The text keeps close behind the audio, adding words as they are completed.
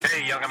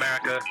young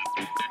America,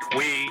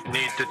 we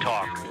need to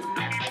talk.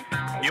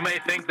 You may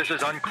think this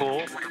is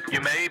uncool.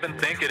 You may even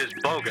think it is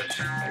bogus.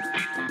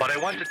 But I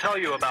want to tell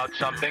you about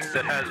something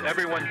that has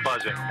everyone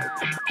buzzing.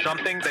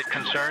 Something that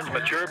concerns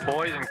mature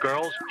boys and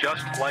girls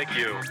just like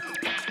you.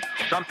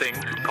 Something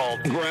called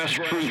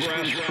grassroots.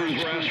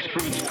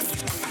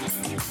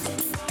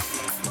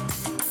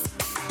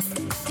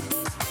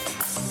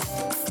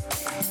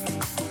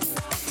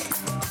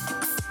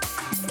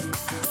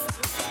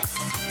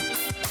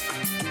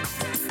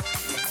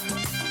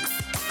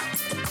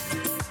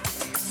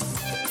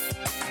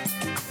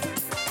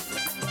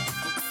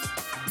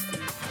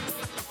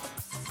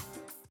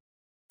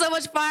 So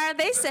much fire.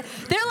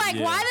 They're like,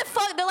 why the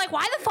fuck? They're like,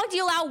 why the fuck do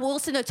you allow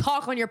Wilson to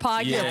talk on your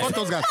podcast? Yeah, fuck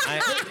those guys.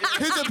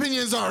 His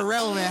opinions are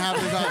irrelevant half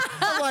the time.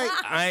 I'm like,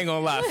 I ain't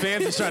gonna lie,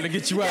 fans are trying to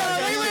get you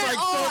out. he was like,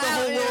 throw the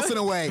whole Wilson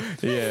away.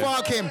 Yeah.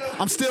 Fuck him.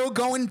 I'm still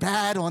going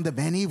bad on the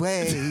many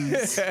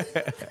ways.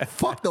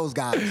 Fuck those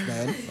guys,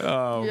 man.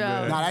 Oh,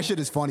 man. Nah, that shit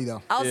is funny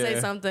though. I'll say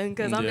something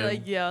because I'll be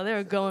like, yo, they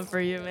were going for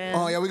you, man.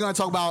 Oh yeah, we're gonna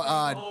talk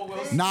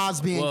about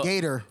Nas being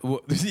Gator.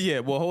 Well,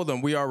 hold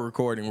on. We are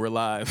recording. We're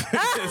live.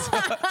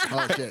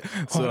 Oh shit.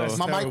 So, is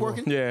my mic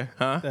working? yeah,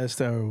 huh? That's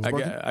terrible.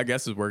 I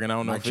guess it's working. I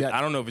don't know.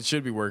 I don't know if it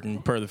should be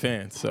working per the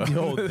fans. So.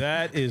 Yo,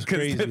 that is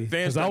crazy.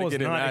 Because I was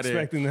not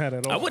expecting that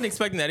at all. I wasn't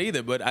expecting that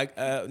either, but I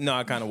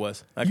kind of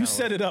was. You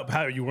set it up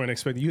how you weren't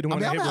expecting. You didn't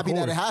want to I'm hit happy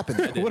record. that it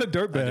happened. What a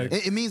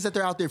dirtbag. It means that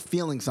they're out there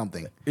feeling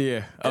something.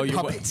 Yeah. Oh,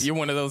 you're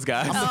one of those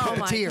guys. Oh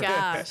my puppeteer.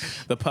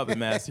 gosh. The puppet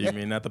master, you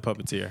mean, not the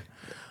puppeteer.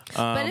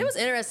 But it was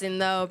interesting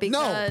though because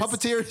No,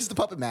 puppeteer is the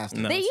puppet master.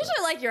 No, they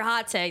usually like your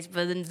hot takes,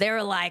 but then they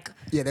were like,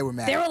 Yeah, they were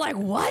mad.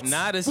 what?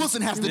 Not as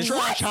Wilson has to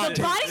trash hot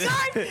The takes.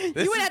 bodyguard?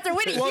 You went after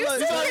Whitney Well,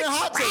 Houston. it's not even You're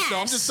hot takes though.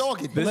 I'm trash. just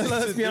talking.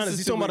 Let's be honest. is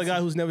He's talking about a 2 weeks.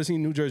 guy who's never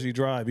seen New Jersey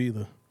Drive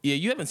either. Yeah,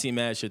 you haven't seen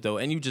Mad Shit though,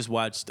 and you just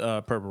watched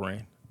Purple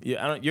Rain.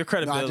 Yeah, your No, I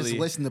credibility. just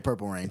listened to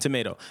Purple Rain.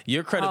 Tomato.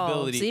 Your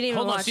credibility. so you didn't even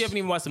Hold on, watch- so you haven't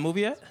even watched the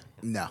movie yet?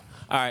 No. All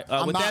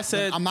right. With that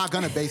said, I'm not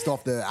gonna based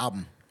off the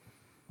album.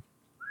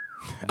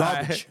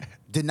 Garbage.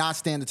 Did not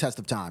stand the test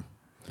of time.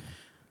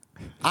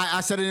 I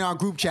said it in our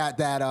group chat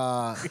that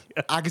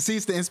I can see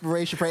it's the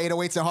inspiration for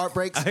 808s and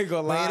Heartbreaks. I ain't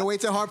gonna lie.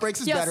 808s and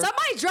Heartbreaks is Yo, better.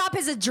 somebody drop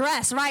his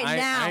address right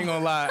now. I ain't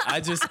gonna lie.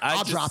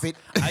 I'll drop it.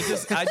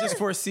 I just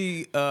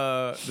foresee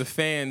the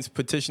fans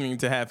petitioning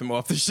to have him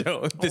off the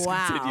show if this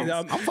Wow. continues.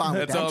 I'm fine with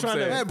That's that. all I'm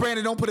saying. Man,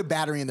 Brandon, don't put a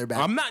battery in their back.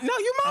 I'm not. No,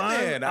 you my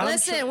man.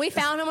 Listen, we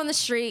found him on the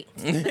street.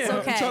 It's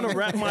okay. I'm trying to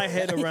wrap my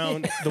head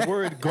around the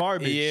word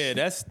garbage. Yeah,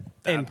 that's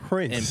And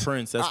Prince. And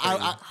Prince. That's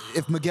crazy.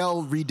 If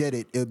Miguel redid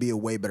it, it would be a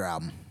way better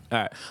album. All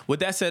right.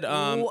 With that said,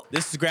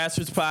 this is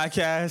Grassroots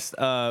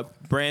Podcast.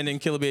 Brandon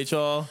Killabh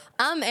Hall.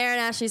 I'm Aaron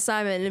Ashley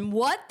Simon, and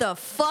what the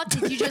fuck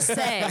did you just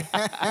say?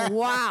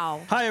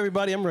 Wow. Hi,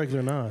 everybody. I'm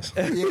Regular Nas.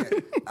 Yeah,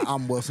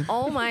 I'm Wilson.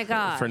 Oh my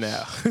god. For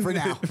now. For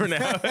now. For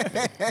now.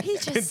 He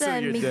just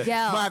said you're dead. You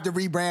Miguel. might have to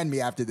rebrand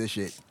me after this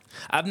shit.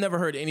 I've never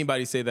heard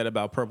anybody say that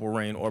about Purple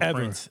Rain or Ever.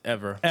 Prince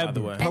ever. By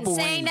the way. And Purple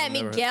saying Rain, that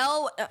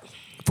Miguel,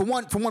 For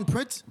one,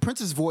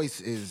 Prince's voice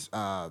is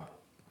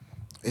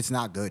it's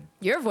not good.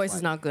 your voice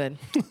is not good.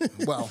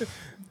 Well,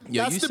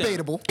 Yo, that's you sound-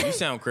 debatable. You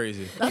sound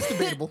crazy. That's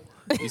debatable.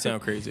 You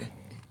sound crazy.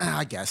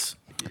 I guess.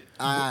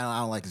 I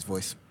don't like his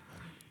voice.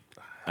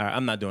 All right,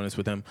 I'm not doing this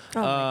with him.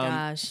 Oh my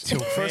gosh. So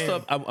first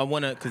up, I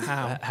want to. Cause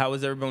how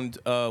is everyone's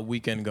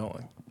weekend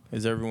going?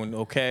 Is everyone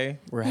okay?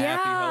 We're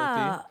happy,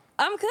 healthy.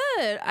 I'm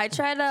good. I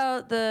tried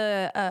out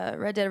the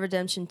Red Dead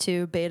Redemption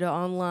 2 beta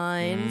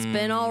online. It's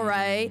been all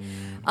right.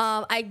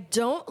 I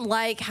don't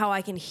like how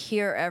I can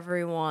hear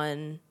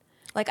everyone.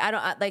 Like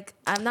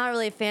I'm not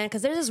really a fan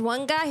because there's this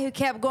one guy who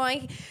kept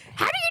going,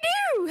 "How do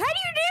you do? How do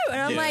you do?"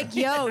 And I'm like,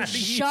 "Yo,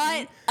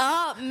 shut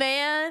up,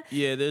 man."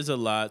 Yeah, there's a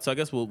lot. So I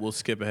guess we'll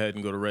skip ahead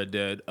and go to Red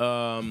Dead.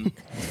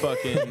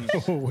 Fucking.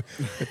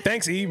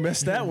 Thanks, E.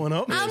 Messed that one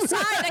up. I'm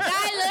sorry. The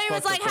guy literally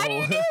was like, "How do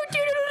you do?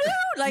 Do-do-do-do."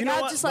 Like You know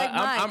I'm what? just like,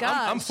 my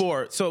gosh. I'm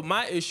for it. So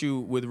my issue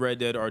with Red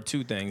Dead are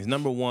two things.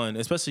 Number one,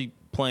 especially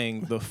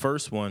playing the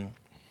first one.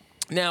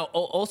 Now,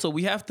 also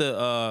we have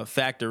to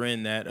factor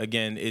in that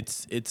again.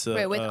 It's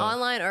Wait, with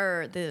online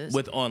or this?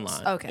 with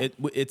online. Okay.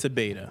 It's a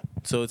beta,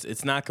 so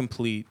it's not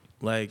complete.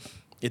 Like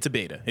it's a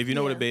beta. If you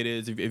know what a beta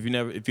is, if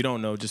you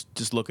don't know,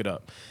 just look it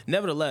up.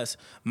 Nevertheless,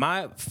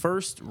 my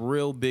first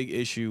real big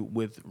issue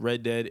with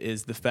Red Dead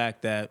is the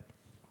fact that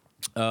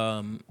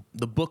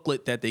the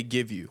booklet that they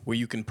give you where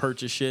you can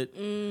purchase shit.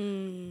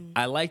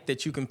 I like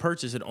that you can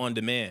purchase it on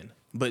demand,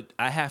 but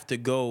I have to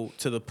go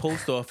to the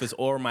post office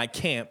or my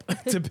camp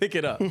to pick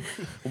it up.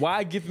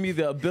 Why give me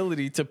the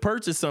ability to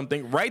purchase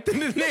something right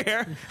then and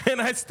there, and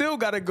I still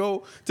got to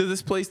go to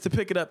this place to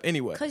pick it up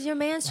anyway? Because your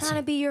man's trying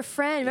to be your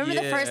friend. Remember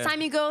the first Yeah.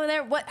 time you go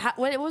there? What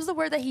was the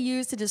word that he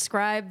used to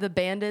describe the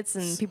bandits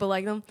and people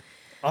like them?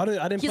 I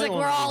didn't He's play like,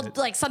 we're online all yet.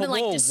 like something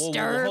like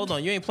disturbed. Hold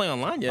on, you ain't playing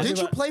online yet. Didn't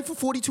you play for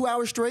 42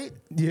 hours straight?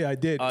 Yeah, I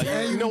did.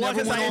 And you know what? never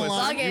 'Cause went I-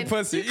 online. Bugging. You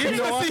pussy. You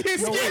know what? He's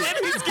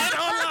getting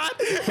online.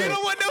 He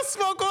don't want no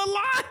smoke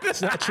online.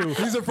 It's not true.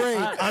 He's afraid.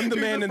 I'm the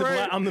man in the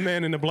black. I'm the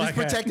man in the black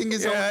He's hat. protecting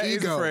his own He's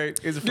ego. afraid.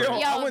 He's afraid. Yo, I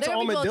Yo, went to there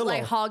are people Armadillo.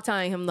 like hog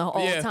tying him the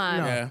whole Yeah. time.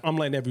 No, Yeah. I'm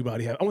letting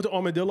everybody have. I went to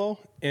Armadillo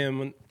and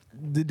when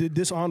the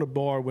Dishonored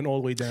bar went all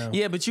the way down.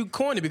 Yeah, but you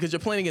corny because you're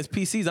playing against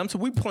PCs.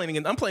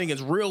 I'm playing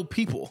against real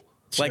people.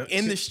 Like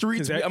in the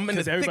streets, I'm in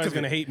the thick everybody's of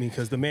gonna it. hate me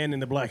because the man in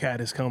the black hat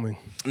is coming.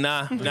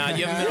 Nah, you haven't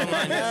been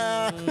online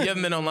yet. You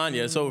haven't been online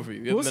yet. It's over for you.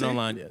 You haven't We'll been see.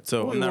 online yet.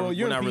 So Well,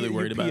 we're not really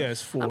worried about it.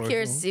 PS4. I'm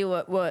curious to see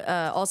what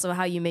also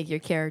how you make your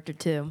character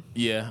too.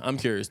 Yeah, I'm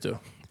curious too.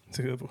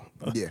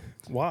 Yeah.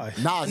 Why?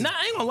 Nah, Nah,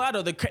 I ain't gonna lie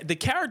though. The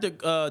character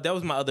that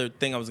was my other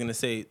thing I was gonna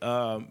say.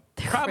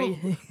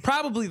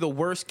 Probably the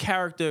worst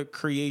character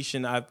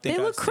creation I think They I've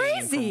look seen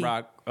crazy. from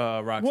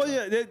Rockstar. Well,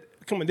 yeah.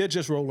 Come on, they're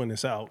just rolling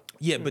this out.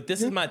 Yeah, but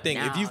this is my thing.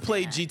 If No, you've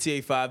played man.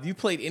 GTA 5, you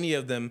played any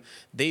of them,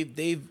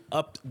 they've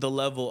upped the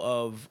level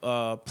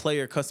of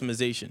player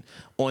customization.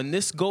 On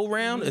this go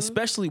round,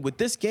 especially with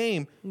this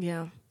game,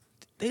 Yeah.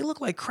 they look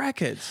like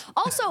crackheads.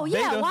 Also,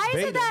 yeah, Beta, why is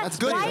beta. it that That's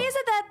good, why though. is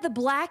it that the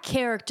black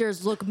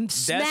characters look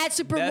mad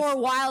super more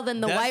wild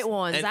than the white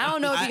ones? and I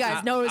don't know if you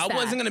guys noticed that. I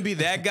wasn't gonna be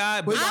that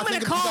guy, but you I'm gotta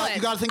gonna think- call it.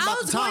 you gotta think I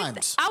about was the going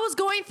times. I was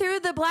going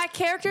through the black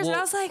characters and I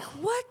was like,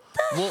 what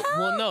the hell?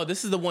 Well, no.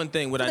 This is the one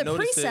thing. What I The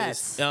noticed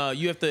presets. is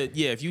you have to.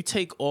 Yeah, if you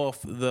take off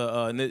the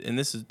and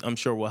this is I'm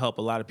sure will help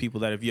a lot of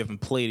people that if you haven't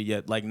played it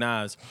yet, like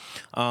Nas.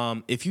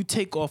 If you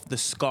take off the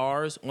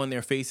scars on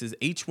their faces,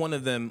 each one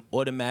of them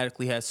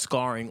automatically has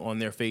scarring on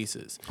their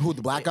faces. who,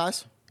 the black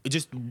guys?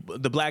 Just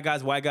the black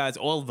guys, white guys,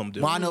 all of them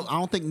do. Well, I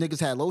don't think niggas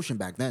had lotion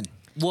back then.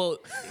 Well,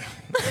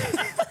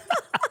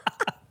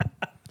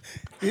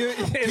 Can you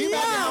imagine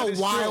how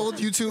wild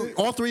you two,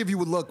 all three of you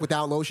would look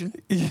without lotion?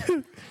 You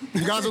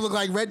guys would look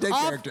like Red Dead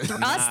characters.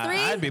 Us three?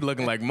 I'd be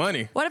looking like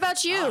money. What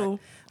about you?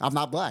 I'm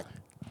not black.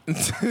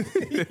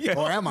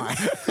 Or am I?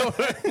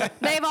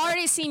 They've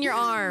already seen your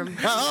arm.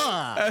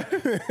 Ah, No,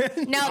 there's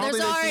think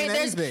they've already seen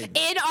there's anything.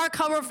 in our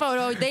cover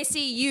photo. They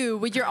see you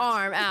with your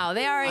arm out.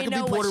 They already could be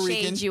know what Puerto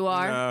shade Rican. you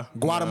are.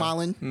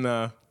 Guatemalan.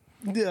 No.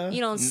 Yeah.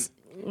 You don't.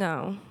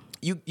 No.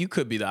 You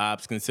could be the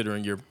ops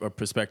considering your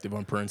perspective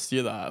on Prince.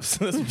 You're the ops.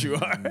 That's what you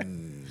are.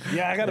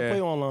 Yeah, I gotta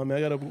play online, man.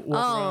 I gotta walk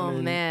Oh, around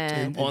and, man.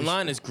 and,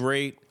 Online is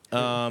great.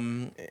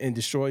 and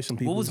destroy some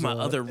people. What was my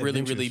other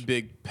really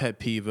big pet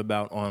peeve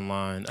about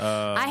online?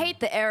 I hate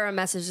the error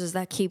messages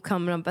that keep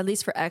coming up, at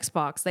least for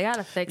Xbox. They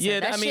gotta fix Yeah,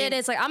 it. That I mean- shit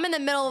is like, I'm in the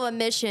middle of a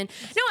mission.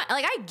 You know what?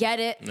 Like, I get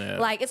it. Yeah.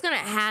 Like, it's gonna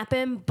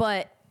happen,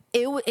 but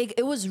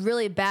it was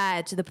really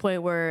bad to the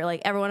point where,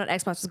 like, everyone on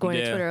Xbox was going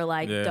to Yeah, Twitter,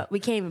 like, yeah. we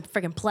can't even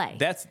freaking play.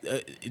 That's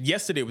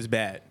yesterday was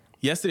bad.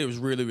 Yesterday was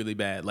really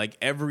bad. Like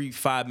every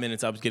 5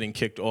 minutes, I was getting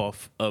kicked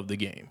off of the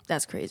game.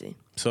 That's crazy.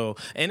 So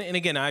and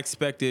again, I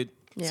expected.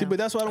 Yeah. See, but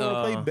that's why I don't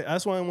want to play.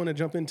 That's why I don't want to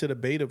jump into the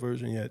beta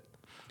version yet.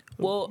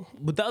 Well,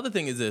 but the other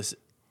thing is this.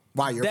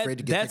 Why, you're afraid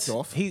to get kicked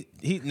off?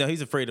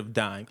 He's afraid of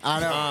dying. I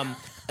know.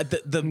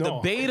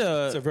 The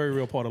beta. It's a very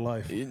real part of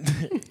life.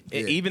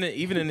 Even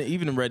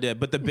in Red Dead,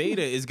 but the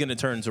beta is going to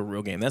turn into a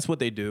real game. That's what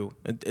they do.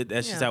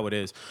 That's just Yeah. how it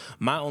is.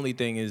 My only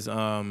thing is,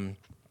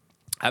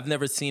 I've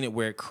never seen it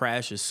where it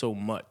crashes so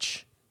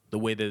much the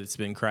way that it's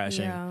been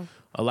crashing. Yeah.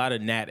 A lot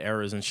of NAT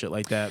errors and shit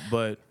like that.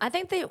 But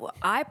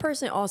I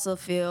personally also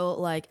feel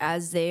like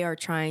as they are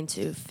trying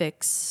to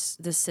fix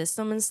the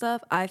system and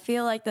stuff, I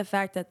feel like the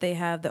fact that they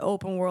have the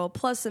open world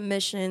plus the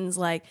missions,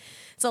 like,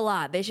 it's a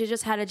lot. They should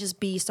just had to just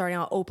be starting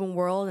out open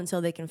world until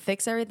they can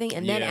fix everything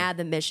and then Yeah. add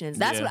the missions.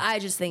 That's Yeah. what I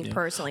just think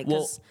personally.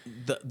 well,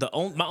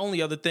 'Cause my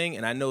only other thing,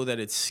 and I know that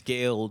it's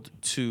scaled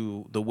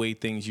to the way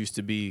things used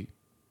to be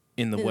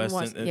in the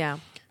West. yeah.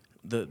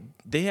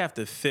 They have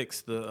to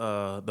fix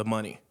the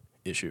money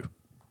issue.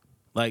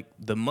 Like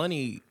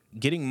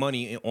getting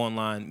money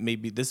online.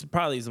 Maybe this is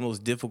probably the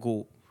most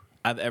difficult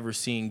I've ever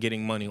seen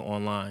getting money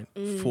online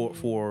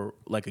for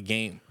like a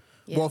game.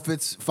 Yeah. Well, if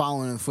it's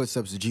following in the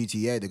footsteps of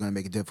GTA, they're gonna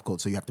make it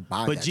difficult, so you have to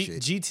buy But that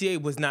shit. GTA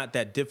was not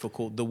that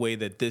difficult the way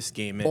that this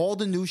game is. All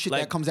the new shit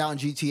Like- that comes out in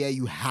GTA,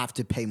 you have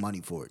to pay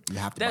money for it. You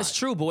have to. That's buy it.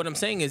 true, but what I'm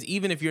saying is,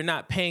 even if you're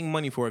not paying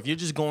money for it, if you're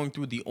just going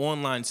through the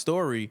online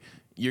story,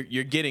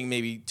 you're getting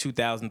maybe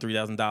 $2,000,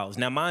 $3,000.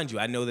 Now, mind you,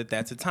 I know that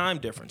that's a time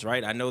difference,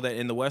 right? I know that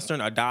in the Western,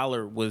 a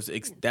dollar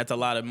that's a a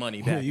lot of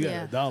money back You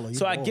then. got a dollar.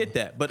 So I get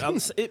that, but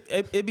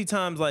it'd be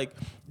times like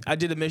I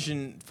did a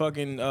mission,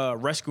 fucking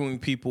rescuing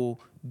people.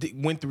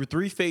 Went through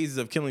 3 phases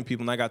of killing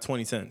people, and I got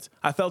 20 cents.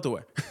 I felt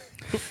away.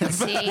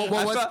 See,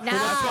 Well, what's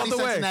now- 20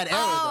 cents in that era,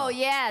 Oh though?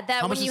 yeah, that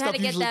How when much you does had to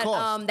stuff get usually that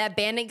cost? that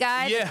bandit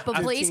guide Yeah, for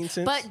 15 police.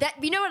 cents. But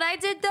that, you know what I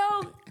did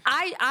though?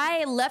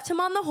 I left him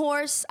on the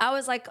horse. I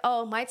was like,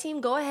 oh, my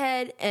team, go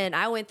ahead, and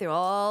I went through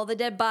all the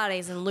dead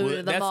bodies and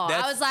looted them all.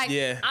 I was like,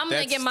 I'm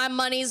gonna get my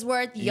money's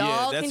worth.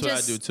 Y'all that's can what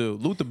just I do too.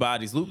 Loot the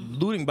bodies.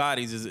 Looting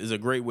bodies is a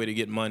great way to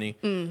get money.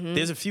 Mm-hmm.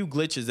 There's a few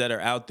glitches that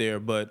are out there,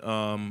 but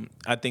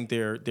I think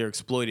they're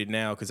exploited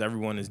now because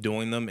everyone is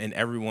doing them and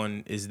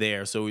everyone is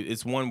there. So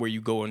it's one where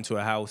you go into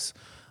a house.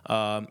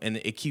 and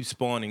it keeps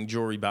spawning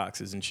jewelry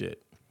boxes and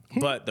shit.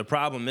 But the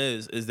problem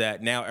is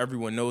that now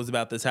everyone knows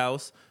about this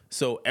house.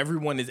 So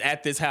everyone is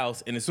at this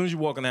house, and as soon as you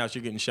walk in the house,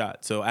 you're getting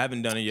shot. So I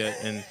haven't done it yet,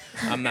 and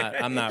I'm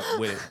not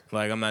with it.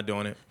 Like, I'm not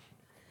doing it.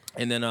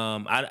 And then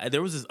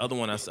there was this other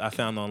one I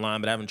found online,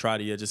 but I haven't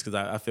tried it yet just because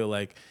I feel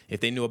like if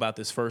they knew about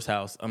this first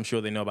house, I'm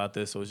sure they know about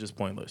this, so it's just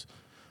pointless.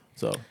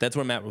 So that's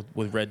where I'm at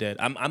with Red Dead.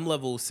 I'm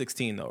level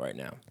 16, though, right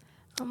now.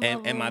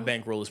 And my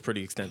bankroll is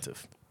pretty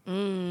extensive.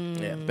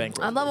 Yeah,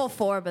 bankroll. I'm level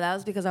 4, but that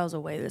was because I was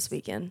away this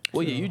weekend.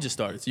 Well, yeah, you just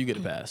started, so you get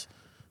a pass.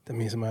 That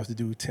means I'm gonna have to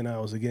do 10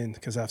 hours again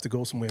because I have to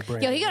go somewhere.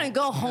 Brandon. Yo, he gonna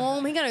go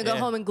home. He gonna go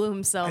home and glue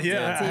himself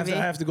Yeah, to I the TV.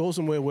 have to go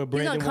somewhere where He's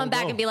Brandon gonna come won't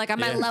back go. and be like,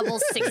 I'm at level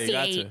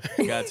 68.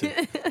 You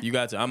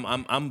got to.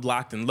 I'm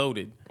locked and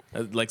loaded.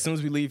 Like, as soon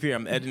as we leave here,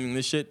 I'm editing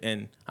this shit,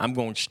 and I'm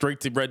going straight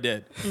to Red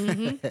Dead.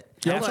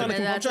 Yeah,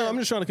 I'm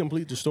just trying to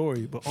complete the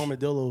story, but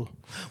Armadillo.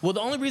 Well, the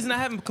only reason I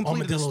haven't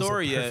completed the Armadillo's a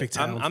story yet, perfect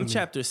town for I'm me.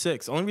 chapter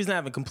 6. The only reason I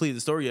haven't completed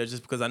the story yet is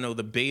just because I know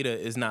the beta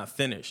is not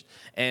finished.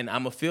 And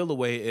I'm going to feel the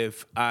way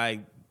if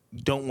I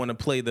don't want to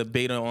play the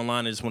beta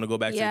online. I just want to go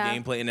back to the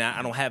gameplay, and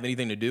I don't have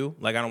anything to do.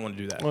 Like, I don't want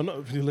to do that. Well,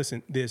 no,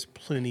 listen, there's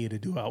plenty to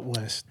do out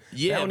west.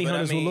 Yeah, bounty but I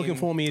hunters were looking mean-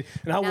 for me,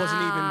 and I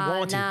wasn't even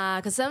wanted. Nah,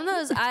 because some of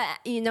those,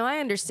 I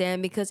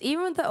understand because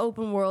even with the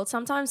open world,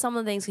 sometimes some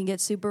of the things can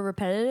get super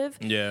repetitive.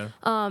 Yeah.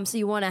 So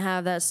you want to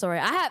have that story.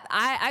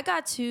 I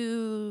got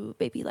to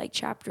maybe like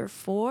chapter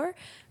 4,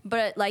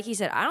 but like he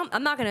said,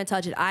 I'm not gonna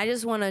touch it. I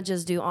just want to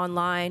just do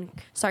online,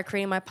 start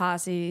creating my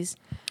posses,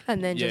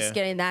 and then Yeah. just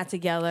getting that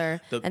together,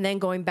 and then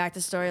going back to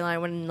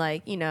storyline when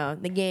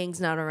the gang's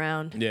not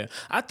around. Yeah,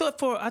 I thought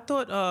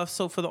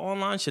so for the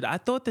online shit, I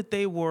thought that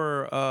they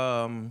were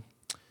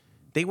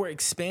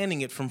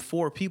expanding it from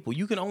 4 people.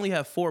 You can only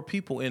have 4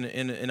 people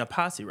in a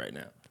posse right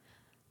now.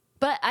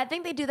 But I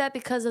think they do that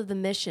because of the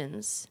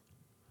missions.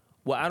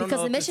 Well, I don't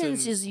Because know the if it's in-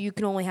 missions is you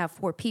can only have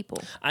 4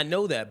 people. I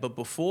know that, but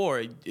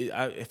before,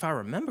 if I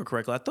remember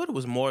correctly, I thought it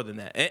was more than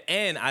that.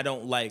 And I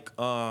don't like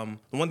the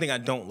one thing I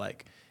don't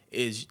like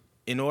is,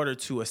 in order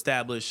to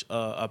establish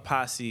a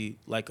posse,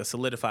 like a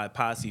solidified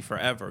posse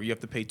forever, you have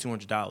to pay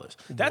 $200.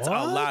 That's a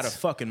What? lot of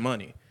fucking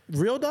money.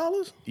 Real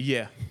dollars?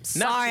 Yeah.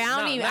 Sorry,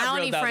 I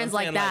don't need friends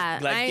like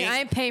that. I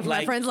ain't paying for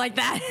my friends like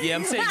that. Yeah,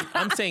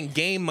 I'm saying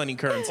game money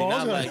currency,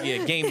 not like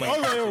game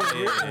money.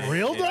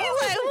 Real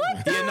dollars?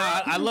 Yeah,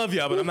 no, I love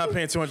y'all, but I'm not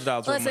paying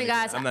 $200 for Listen, money.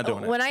 guys, I'm not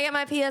doing it. when I get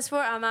my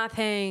PS4, I'm not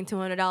paying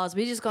 $200.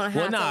 We just gonna have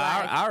Well, to. no,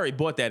 like, I already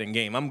bought that in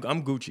game. I'm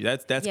Gucci.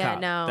 That's yeah,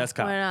 cop. no, That's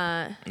cop. we're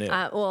not.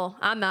 Yeah.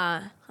 I'm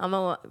not.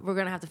 We're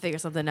gonna have to figure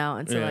something out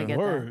until Yeah. I get that.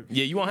 Word.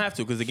 Yeah, you won't have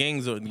to because the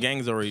gang's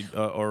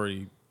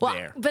already Well,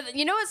 there. but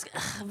you know what's?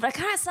 But it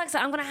kind of sucks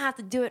that I'm gonna have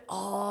to do it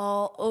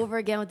all over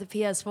again with the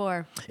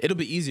PS4. It'll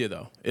be easier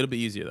though. Yeah,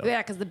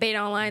 because the beta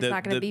online is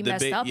not gonna be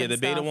messed up. Yeah, and the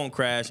beta stuff. won't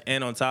crash,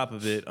 and on top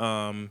of it,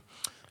 when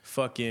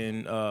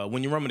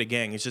you run with a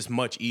gang, it's just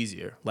much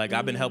easier. Like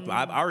I've been helping.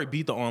 I already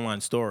beat the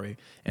online story,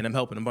 and I'm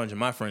helping a bunch of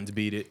my friends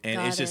beat it. And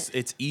Got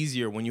it's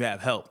easier when you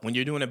have help. When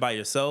you're doing it by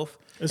yourself,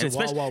 It's and a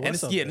wild, wild and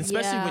west out yeah, there. and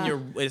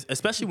especially Yeah.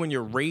 especially when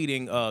you're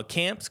raiding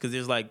camps, because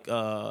there's like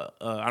I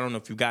don't know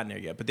if you've gotten there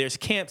yet, but there's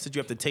camps that you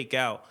have to take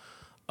out.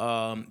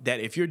 That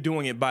if you're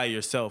doing it by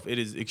yourself, it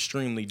is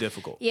extremely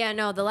difficult. Yeah,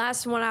 no, the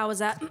last one I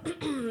was at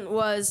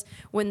was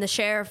when the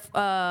sheriff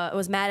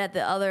was mad at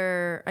the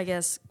other, I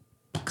guess,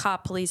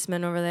 cop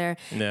policeman over there,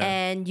 Yeah.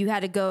 and you had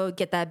to go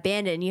get that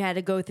bandit, and you had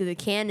to go through the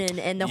cannon,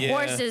 and the Yeah.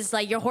 horses,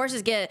 like your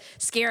horses get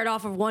scared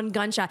off of one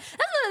gunshot. That's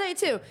another thing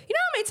too. You know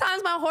how many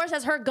times my horse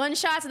has heard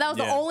gunshots, and that was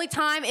the Yeah. only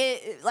time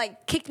it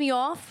like kicked me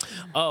off.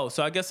 Oh,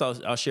 so I guess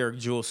I'll share a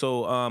jewel.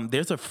 So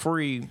there's a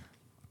free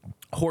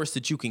horse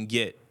that you can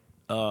get.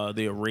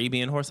 The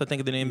Arabian horse, I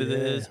think the name of it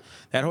is.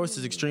 That horse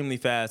is extremely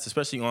fast,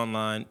 especially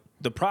online.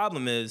 The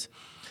problem is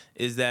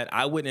that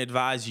I wouldn't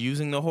advise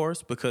using the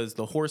horse because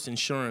the horse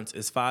insurance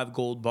is 5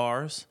 gold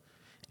bars,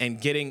 and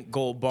getting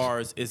gold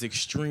bars is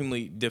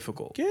extremely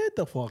difficult. Get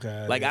the fuck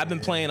out of Like, here. I've been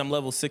playing, I'm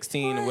level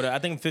 16 or whatever. I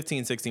think I'm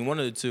 15, 16, one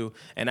of the two,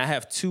 and I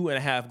have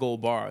 2.5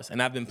 gold bars,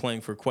 and I've been playing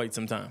for quite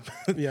some time.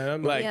 Yeah,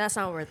 I'm like, Yeah, that's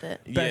not worth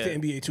it. back yeah. to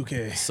NBA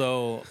 2K.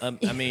 So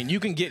I mean,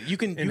 you can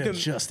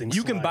adjusting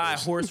buy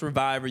sliders. Horse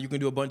Reviver. You can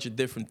do a bunch of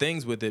different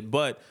things with it.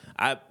 But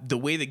the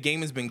way the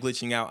game has been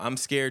glitching out, I'm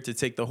scared to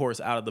take the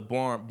horse out of the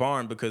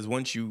barn because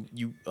once you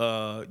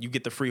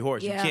get the free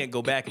horse, Yeah. you can't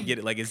go back and get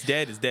it. Like it's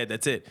dead.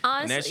 That's it.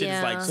 and that Honestly, shit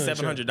is like yeah.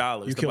 $700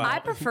 You to kill-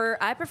 buy.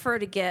 I prefer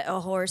to get a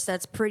horse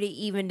that's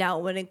pretty evened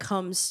out when it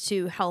comes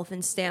to health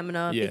and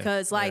stamina Yeah,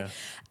 because like yeah.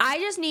 I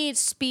just need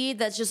speed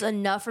that's just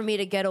enough for me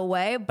to get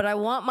away, but I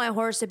want my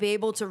horse to be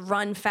able to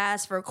run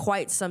fast for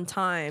quite some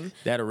time.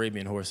 That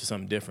Arabian horse is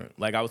something different.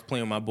 Like I was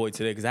playing with my boy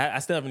today because I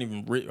still haven't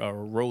even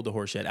rode the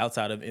horse yet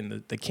outside of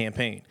in the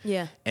campaign.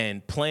 Yeah.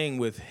 And playing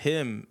with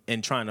him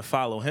and trying to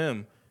follow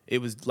him, it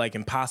was like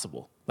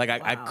impossible. Like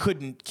I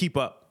couldn't keep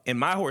up. And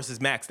my horse is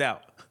maxed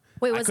out.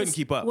 Wait, I couldn't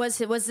keep up. Was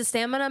the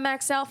stamina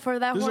maxed out for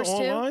that This is horse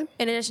too? online?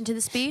 In addition to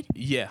the speed?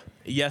 Yeah.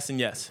 Yes and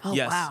yes. Oh,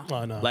 yes. wow.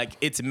 Oh, no. Like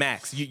it's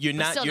max. You're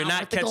not still not you're not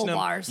with the catching gold them.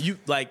 bars. You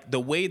like the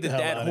way that hell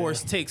that outta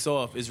horse here. takes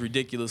off is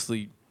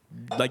ridiculously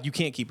like you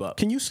can't keep up.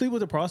 Can you sleep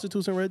with the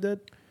prostitutes in Red Dead?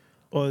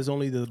 Or is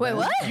only the Wait,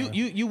 what?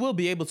 You will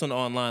be able to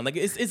online. Like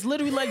it's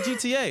literally like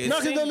GTA.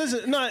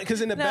 No,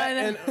 because in the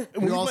back, no.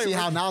 and We all see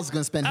how Niles is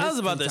gonna spend. I his was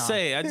about free to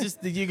time.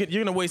 say,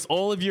 you're gonna waste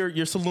all of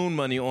your saloon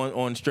money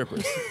on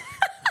strippers.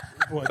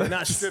 well, they're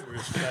not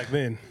strippers back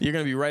then. You're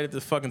gonna be right at the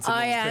fucking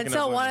saloon. Oh yeah, picking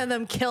until up one money. of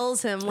them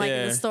kills him, like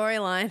in the Yeah.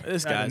 storyline.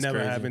 This That guy's never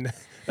crazy. happened.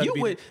 You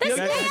would. This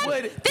Out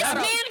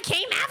of- man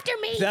came after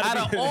me.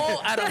 That'd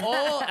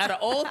out of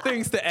all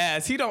things to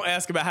ask, he don't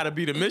ask about how to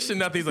beat a mission.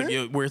 Nothing. He's like,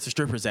 yo, where's the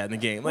strippers at in the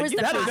game? Like, Where's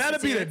the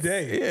that'd be the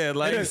day. yeah,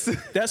 like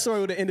That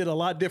story would have ended a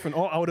lot different.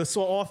 I would have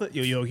saw Arthur.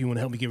 Yo, you want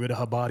to help me get rid of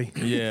her body?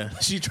 yeah.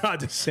 She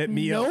tried to set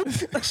me up.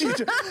 she I'm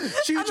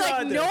tried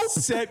like, to nope.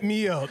 set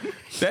me up.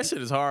 That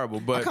shit is horrible.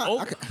 But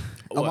Oh,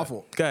 my what?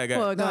 fault. Go ahead.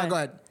 Well, No, go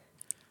ahead.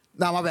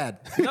 No, my bad.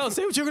 No,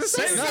 say what you're gonna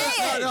say.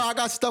 No, I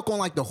got stuck on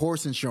like the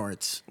horse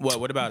insurance. What?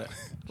 What about it?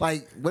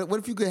 Like, what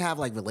if you could have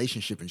like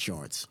relationship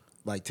insurance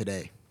like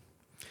today?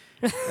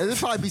 There'll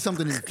probably be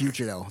something in the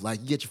future though.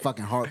 Like you get your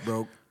fucking heart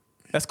broke,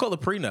 That's called a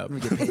prenup. you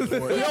get paid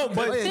for it. Yo,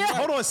 but Yeah.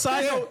 hold on.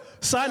 Side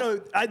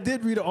note. I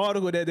did read an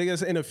article that they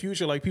guess in the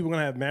future, like people are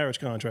gonna have marriage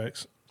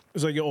contracts.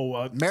 It's like,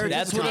 Marriage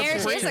That's is a what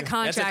contract. Marriage is a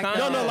contract. That's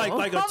a no, though. like a I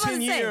was about to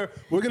 10-year.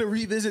 say. We're gonna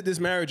revisit this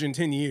marriage in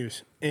 10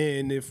 years,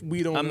 and if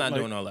we don't, I'm not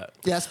like, doing all that.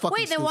 Yeah, that's fucking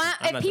Wait, then stupid. why?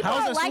 I'm If not- people How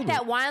is are that like stupid?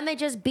 that, why don't they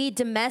just be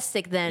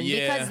domestic then?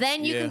 Yeah, Because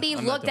then you yeah, can be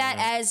I'm not looked doing at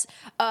that.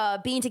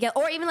 as being together,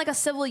 or even like a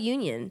civil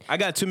union. I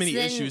got too many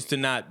Then- issues to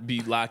not be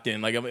locked in.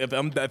 Like if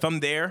I'm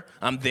there,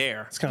 I'm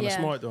there. It's kind of Yeah.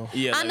 smart though.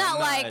 Yeah, I'm not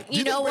like, You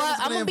you know think what?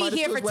 Brandon's I'm gonna gonna be invite us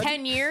here to for his 10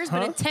 wedding? years,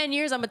 but in 10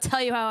 years, I'm gonna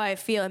tell you how I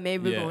feel, and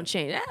maybe Yeah. we're gonna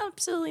change.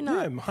 Absolutely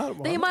not. Yeah, how-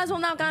 Then you might as well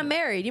not gotten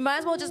married. You might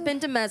as well just been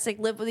domestic,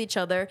 live with each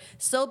other,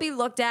 still be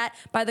looked at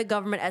by the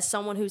government as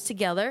someone who's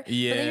together. But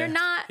Yeah. then you're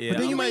not. Yeah. But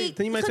then you might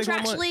take all my.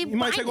 contractually You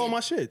might take all binding. my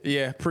shit.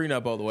 Yeah,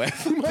 prenup all the way.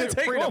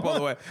 Prenup all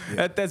the way.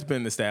 That's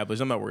been established.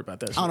 I'm not worried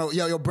about that shit. I don't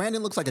know. Yo,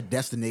 Brandon looks like a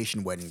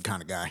destination wedding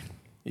kind of guy.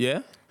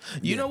 Yeah.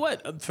 You know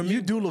what? For me,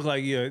 You do look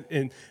like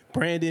and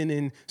Brandon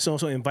and so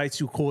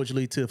invites you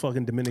cordially to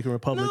fucking Dominican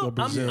Republic no, or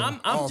Brazil. I'm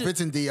Oh, if just.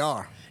 it's in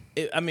DR.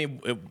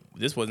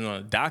 This wasn't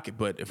on the docket,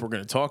 but if we're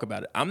gonna talk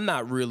about it, I'm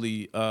not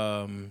really.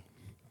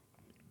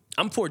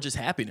 I'm for just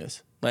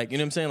happiness. Like, you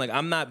know what I'm saying? Like,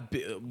 I'm not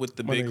with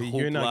the big hoopla.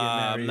 You're not getting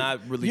married. I'm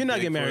not really. You're not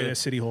big getting married for at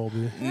City Hall,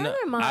 dude. No, Never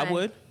mind. I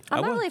would. I'm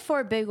I not would. really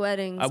for big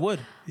weddings. I would.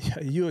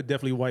 You're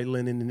definitely white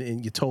linen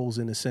and your toes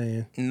in the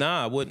sand.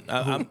 Nah, I wouldn't.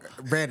 I'm,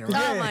 Brandon.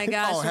 Oh my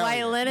gosh, Oh, hell white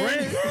yeah.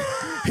 linen.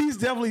 He's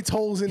definitely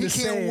toes in He the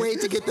sand. can't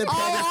wait to get the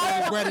petty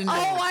for his wedding day.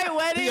 Oh, white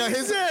wedding. Yeah,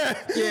 his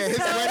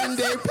wedding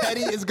day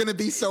petty is gonna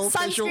be so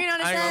official. Sunscreen on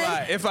his I ain't gonna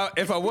head.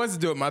 lie. If I was to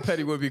do it, my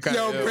petty would be kind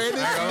Yo, of.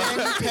 Brandon's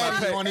mani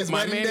petty on his my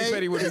wedding mani day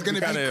petty would is gonna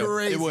be kinda ill.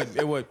 crazy.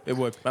 It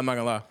would. I'm not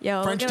gonna lie.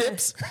 Yo, French we're gonna-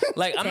 tips.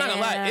 Like, I'm not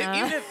gonna lie. Damn.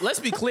 Even if, let's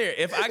be clear.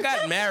 If I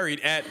got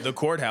married at the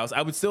courthouse,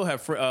 I would still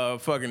have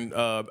fucking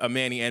a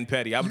manny and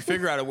petty. I would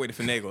figure out a way to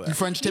finagle You that.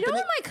 French You know tipping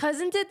what it? my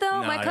cousin did though?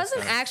 Nah, My that's cousin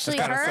not- actually,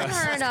 that's her kinda and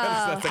sus. her and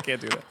That's- I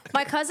can't do that.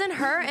 my cousin,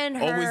 her and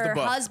Always the her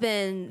buff.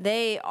 husband,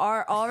 they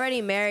are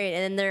already married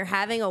and they're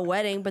having a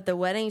wedding, but the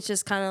wedding's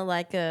just kind of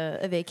like a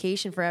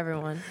vacation for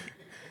everyone.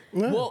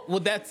 Well,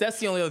 that's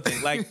the only other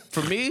thing. Like,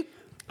 for me,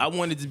 I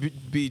wanted to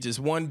be just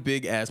one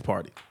big ass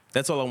party.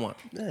 That's all I want.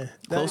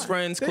 Close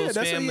friends, close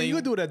family. You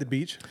could do it at the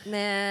beach.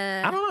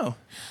 Nah. I don't know.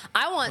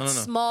 I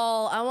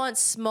want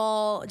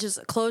small,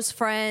 just close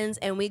friends,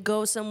 and we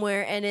go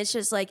somewhere, and it's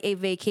just like a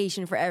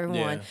vacation for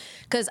everyone. Yeah.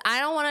 Because I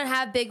don't want to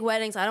have big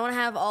weddings. I don't want to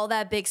have all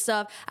that big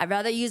stuff. I'd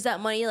rather use that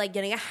money like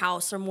getting a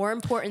house or more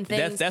important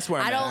things. That's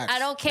where I'm I don't. at. I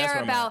don't That's care where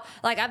I'm about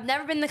like I've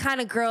never been the kind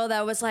of girl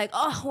that was like,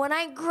 oh, when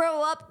I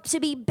grow up to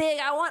be big,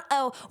 I want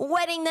a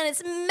wedding that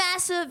is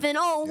massive and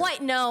all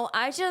white. No,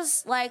 I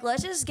just like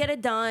let's just get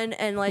it done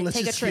and like Let's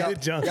take a just trip. get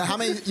it done. How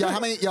many simple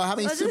Because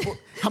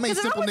if I'm niggas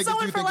with do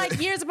someone you for think?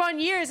 like years upon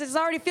years, it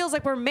already feels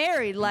like we're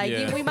married. Like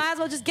Yeah. we might as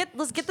well just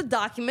let's get the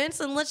documents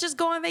and let's just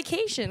go on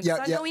vacation.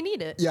 Because I know we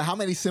need it. Yeah, how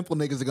many simple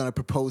niggas are gonna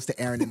propose to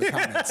Aaron in the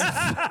comments?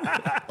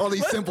 All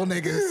these simple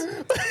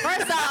niggas.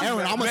 First off,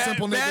 Aaron, I'm a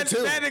simple nigga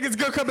too. Mad niggas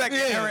gonna come back.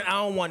 Aaron, I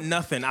don't want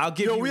nothing. I'll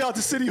give Yo, you. we out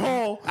to City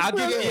Hall.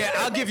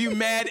 I'll give you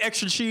mad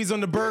extra cheese on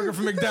the burger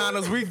from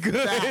McDonald's. We good.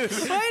 wait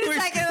a We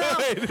second.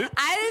 though. good.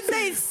 I didn't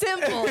say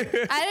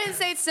simple. I didn't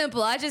say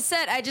simple. I just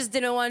said I just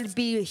didn't want it to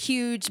be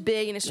huge,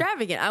 big, and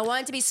extravagant. I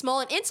want it to be small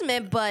and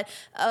intimate, but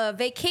a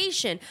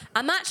vacation.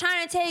 I'm not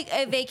trying to take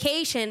a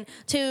vacation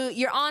to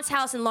your aunt's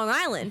house in Long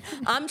Island.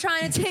 I'm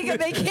trying to take a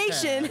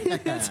vacation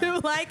to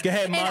like Go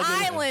ahead, an Margaret.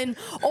 island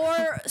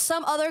or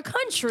some other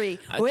country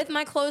with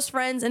my close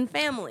friends and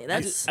family.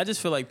 That's I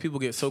just feel like people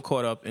get so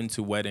caught up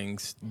into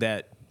weddings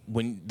that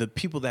when the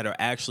people that are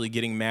actually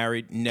getting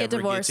married never get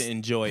divorced. to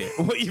enjoy it.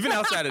 Well, even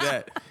outside of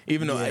that,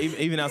 even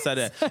outside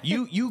of that,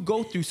 you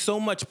go through so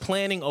much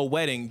planning a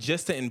wedding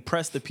just to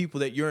impress the people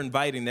that you're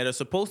inviting that are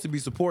supposed to be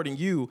supporting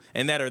you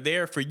and that are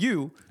there for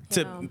you.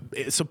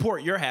 to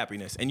support your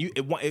happiness, and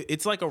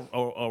it's like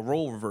a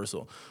role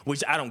reversal,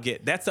 which I don't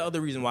get. That's the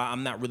other reason why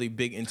I'm not really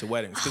big into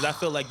weddings, because I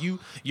feel like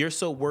you're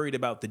so worried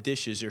about the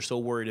dishes, you're so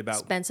worried about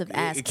expensive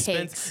ass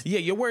cakes. Yeah,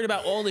 you're worried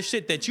about all the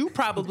shit that you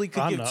probably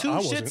could give two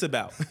shits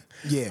about.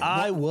 Yeah,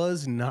 I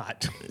was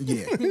not.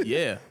 yeah.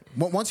 Yeah.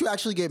 Once you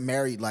actually get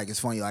married, like it's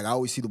funny. Like I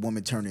always see the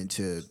woman turn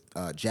into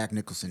Jack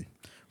Nicholson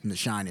from The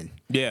Shining.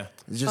 Yeah.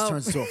 It just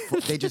turns into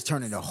they just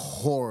turn into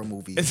horror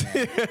movies.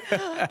 Man.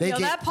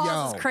 That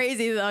pause is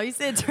crazy though. You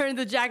said turn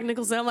to Jack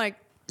Nicholson. I'm like,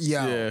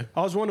 Yeah.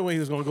 I was wondering where he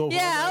was going to go.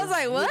 Yeah, I was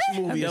like,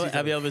 what?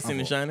 Have you ever seen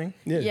The Shining?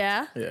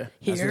 Yeah. Yeah.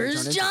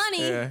 Here's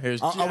Johnny. Yeah.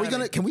 Here's Are we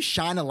Johnny. can we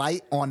shine a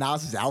light on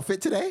Nas's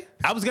outfit today?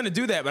 I was gonna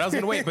do that, but I was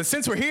gonna wait. But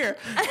since we're here,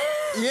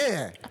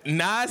 Yeah.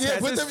 Nas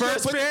has his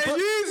first pair of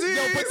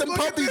Yeezys. Put them Look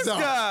at puppies this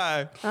on.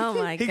 guy. Oh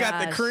my god. He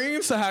got the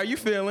cream. So how are you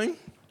feeling?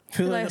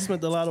 feel like I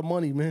spent a lot of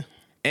money, man.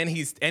 And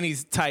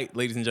he's tight,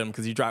 ladies and gentlemen,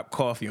 because he dropped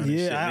coffee on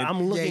his shit. Yeah,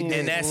 I'm looking. Yeah,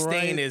 and that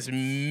stain right is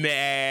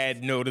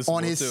mad noticeable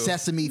On his too.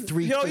 Sesame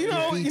 3. Yo, you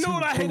know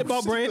what I hate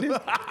about Brandon?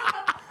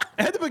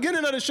 At the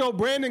beginning of the show,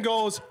 Brandon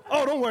goes,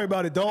 "Oh, don't worry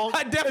about it, dog."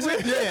 I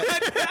definitely.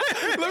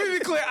 Let me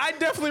be clear. I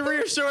definitely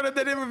reassured him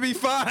that it would be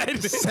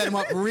fine. Set him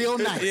up real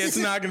nice. Yeah, it's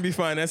not gonna be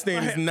fine. That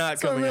stain is not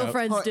That's what coming real up.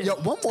 friends do. Yo,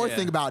 one more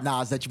thing about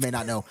Nas that you may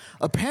not know.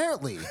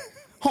 Apparently,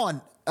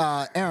 hold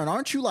on, Aaron,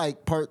 aren't you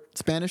like part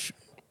Spanish?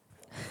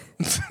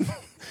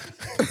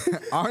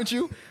 Aren't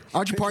you?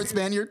 Aren't you part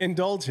Spaniard?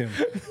 Indulge him.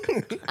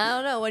 I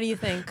don't know. What do you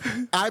think?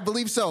 I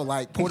believe so.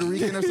 Like Puerto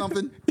Rican or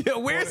something. Yo,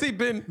 where's he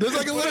been? There's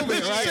like a little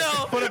bit, right?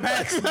 For the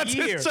past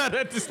year. Trying to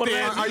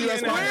understand. Are you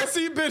Where's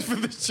he been for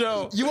the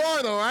show? You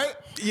are though, right?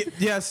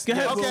 Yes. Go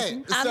ahead, Okay.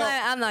 Wilson.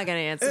 I'm not gonna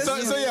answer. So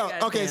You yeah,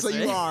 guys okay, so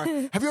answer. you are.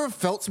 Have you ever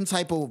felt some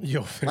type of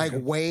Yo, like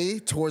man. way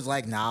towards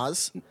like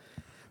Nas?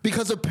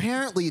 Because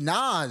apparently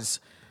Nas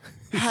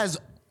has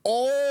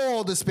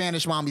all the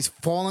Spanish mommies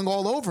falling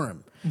all over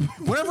him.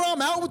 Whenever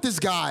I'm out with this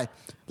guy,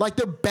 like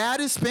the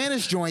baddest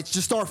Spanish joints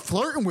just start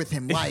flirting with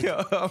him. Like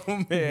Oh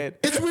man.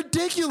 it's I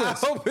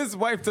ridiculous. hope his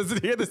wife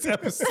doesn't hear this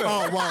episode.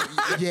 Oh well,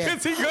 yeah.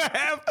 Because he gonna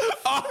have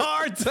a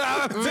hard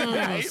time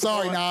tonight.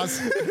 Sorry, Nas.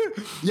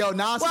 Yo,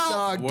 Nas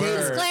Well, is Word.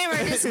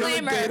 gator.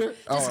 disclaimer. Gator?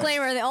 Oh.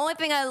 Disclaimer. The only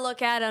thing I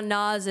look at on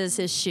Nas is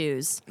his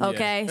shoes.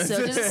 Okay,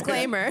 so just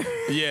disclaimer.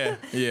 Yeah.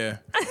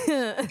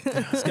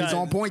 He's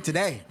on point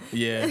today.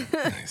 Yeah.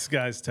 This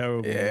guy's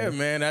terrible. Yeah,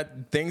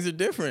 man. Things are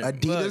different.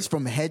 Adidas Look,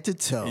 from head to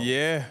toe.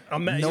 Yeah.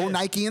 No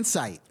Nike in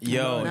sight.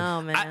 Yo,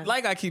 No, man.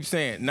 like I keep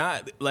saying,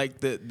 not like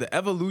the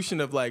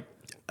evolution of like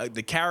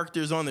the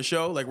characters on the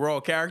show, like we're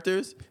all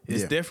characters,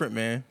 is Yeah. different,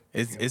 man.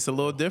 It's a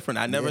little different.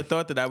 I never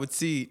thought that I would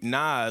see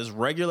Nas,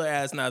 regular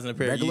ass Nas, in a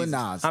pair Regular of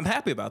Yeezys. Nas. I'm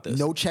happy about this.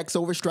 No checks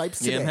over stripes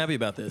today. Yeah, I'm happy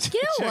about this.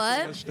 You know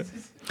what?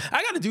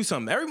 I got to do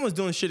something. Everyone's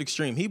doing shit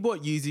extreme. He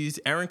bought Yeezys.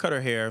 Aaron cut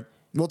her hair.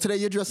 Well, today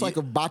you're dressed like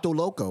a Bato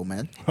Loco,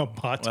 man. A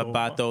bato. A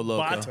bato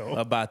loco. Bato.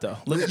 A bato.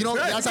 Look, You know,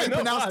 that's how you No,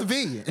 pronounce the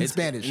V in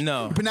Spanish.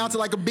 no. You pronounce it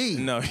like a B.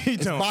 no, you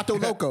It's don't.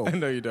 Bato Loco.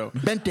 No, you don't.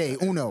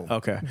 Bente uno.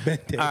 Okay.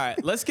 All right,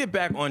 let's get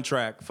back on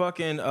track.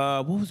 Fucking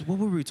what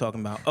were we talking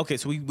about? Okay,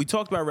 so we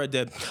talked about Red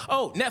Dead.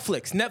 Oh,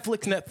 Netflix.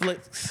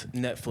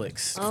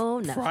 Oh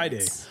no.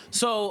 Friday.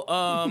 So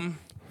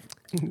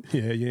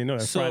Yeah, you know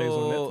that Friday's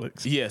on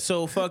Netflix. Yeah,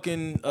 so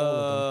fucking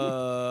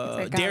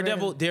got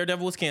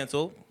Daredevil was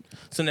canceled.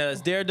 So now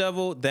it's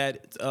Daredevil,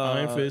 that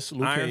Iron Fist,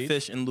 Luke Iron Cage.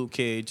 Fist, and Luke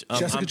Cage.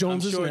 Jessica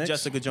Jones I'm is sure next.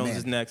 Jessica Jones Man.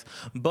 is next.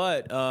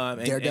 But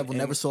Daredevil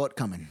never saw it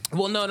coming.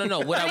 Well, no.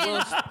 What I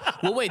will.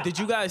 Well, wait. Did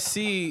you guys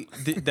see?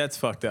 That's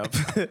fucked up.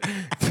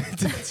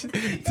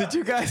 did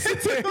you guys?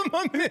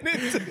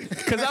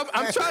 Because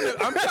I'm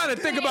trying to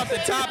think about the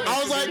topic. I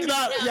was like,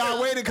 I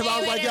waited because I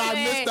was like, I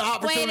missed the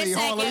opportunity.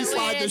 Hold on, let me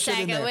slide this shit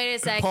in there. Wait a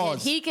second.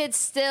 Pause. He could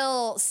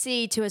still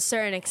see to a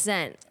certain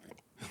extent.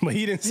 But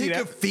he didn't see He that.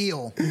 could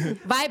feel.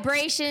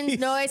 Vibrations,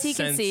 noise, he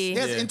can Sense. see. He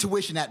has Yeah.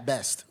 intuition at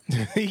best.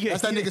 That's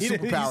that nigga's He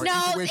didn't- superpower.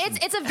 No, Intuition.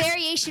 it's a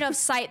variation of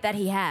sight that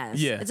he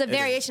has. Yeah, It's a it is.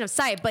 variation of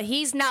sight, but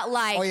he's not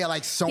like Oh, yeah,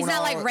 like he's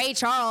not like sonar. Ray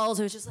Charles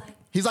who's just like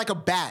He's like a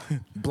bat.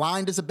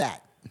 Blind as a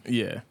bat.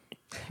 Yeah.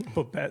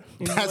 But that,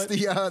 you know That's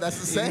what? the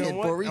saying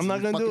what? for a reason. I'm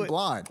not gonna He's do fucking it.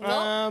 blind.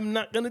 I'm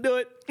not gonna do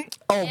it.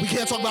 Oh, we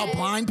can't talk about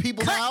blind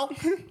people now?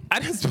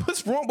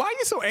 What's wrong? Why are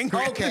you so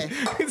angry? Okay.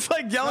 It's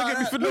like yelling at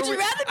me for no would you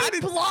reason. rather I be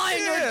didn't- blind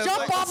Yeah, or jump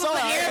like, off of an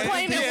sorry.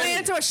 airplane and Yeah. land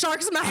into a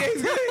shark's mouth?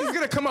 Yeah, he's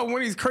gonna come up with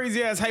one of these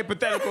crazy ass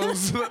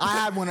hypotheticals. I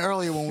had one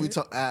earlier when we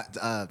talked.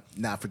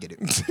 Nah, forget it.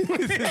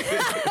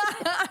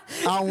 I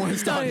don't want to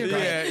start it.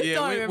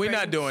 Don't we're even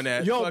not doing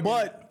that. Yo, Fucking-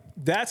 but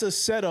that's a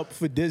setup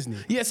for Disney.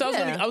 Yeah, so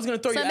Yeah. I was gonna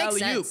throw So you it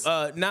makes alley oop.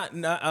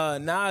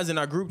 sense. Nas in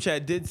our group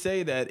chat did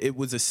say that it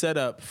was a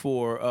setup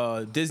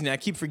for Disney. I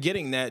keep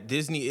forgetting that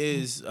Disney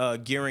is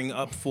gearing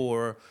up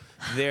for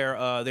their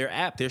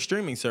app, their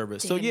streaming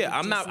service. So Damn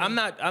yeah, you,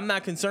 I'm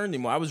not concerned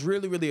anymore. I was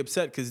really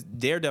upset because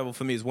Daredevil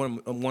for me is one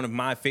of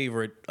my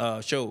favorite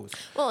shows.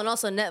 Well, and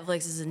also Netflix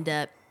is in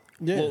debt.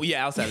 Yeah. Well,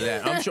 yeah, outside of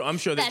that, I'm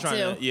sure they're That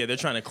trying too. to. Yeah, they're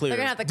trying to clear. They're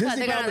gonna have to cut. Disney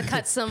They're gonna have to probably-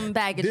 cut some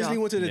baggage Disney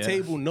off. went to the Yeah.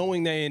 table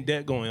knowing they in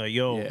debt, going like,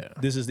 "Yo, Yeah.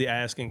 this is the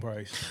asking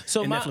price."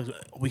 So and my- Netflix,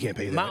 we can't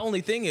pay that. My only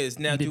thing is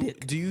now, do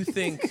you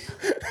think?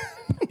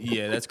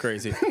 Yeah, that's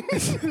crazy.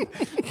 TV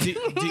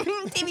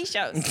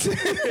shows.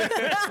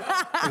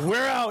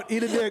 We're out.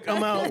 Eat a dick.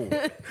 I'm out.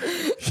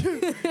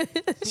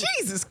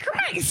 Jesus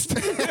Christ!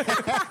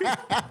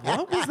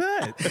 What was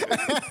that?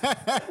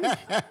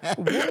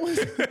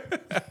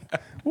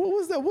 What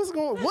was that?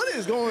 What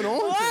is going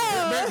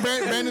on?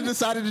 Brandon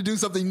decided to do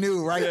something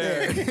new right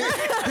there. He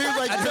was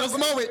like, "This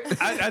moment."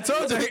 I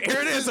told you,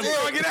 here it is. I'm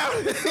throwing it out.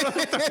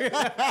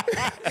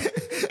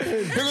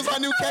 Here was my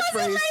new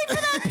catchphrase.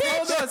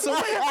 Hold on, so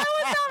wait. I was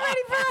not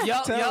ready for that.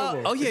 Y'all,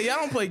 Terrible. oh yeah, y'all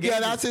don't play games. Yeah,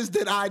 that's his.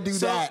 Did I do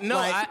So, that? no,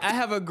 Like, I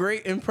have a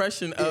great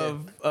impression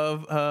of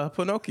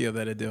Pinocchio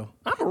that I do.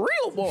 I'm a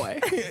real boy.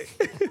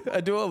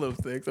 I do all those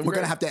things. we're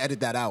gonna have to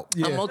edit that out,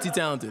 I'm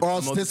multi-talented. or I'm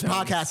else this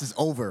multi-talented. podcast is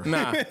over. Nah.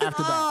 After that.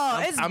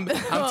 Oh, it's. I'm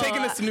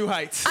taking this to new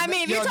heights. I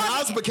mean, if Yo, you're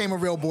talking. Nas became a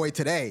real boy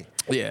today.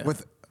 Yeah.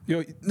 With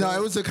Yo, no,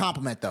 it was a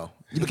compliment though.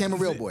 You became a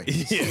real boy.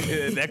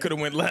 Yeah, that could have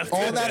went left.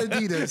 All that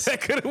Adidas. That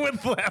could have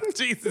went left.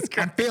 Jesus I'm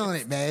Christ. feeling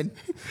it, man.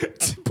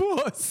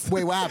 Pause.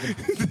 Wait, what happened?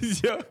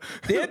 Yo.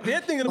 they're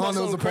thinking about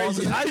those something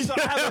crazy. applauses.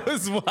 That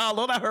was wild.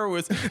 All I heard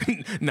was,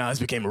 Nas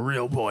became a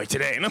real boy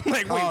today. And I'm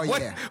like, wait, Oh, what?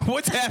 yeah.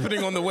 What's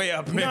happening on the way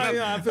up, man?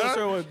 Yeah, I feel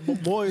sure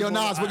with boys. Yo,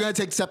 Nas, we're gonna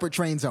take separate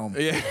trains home.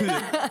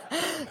 Yeah.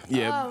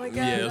 Oh my God,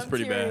 yeah, it was I'm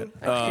pretty tearing.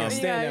 bad. I can't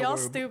stand Yeah, that y'all word.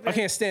 stupid. I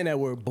can't stand that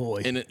word,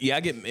 boy. And yeah, I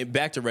get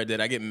back to Red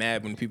Dead. I get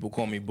mad when people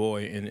call me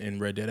boy in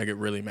Red Dead. I get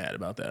really mad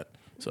about that.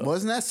 So.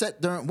 Wasn't that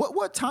set during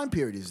what time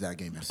period is that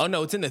game in? Oh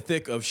no, it's in the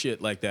thick of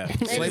shit like that.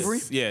 Slavery?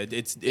 Yeah,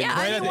 it's Yeah, Right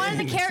I at mean, the one of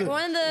the end.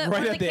 one of the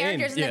Right at the end,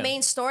 characters in yeah. the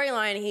main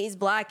storyline, he's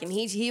black, and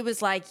he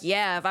was like,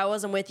 "Yeah, if I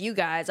wasn't with you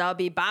guys, I'll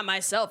be by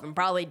myself and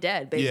probably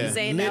dead." Basically Yeah.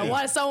 saying that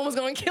what someone was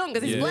going to kill him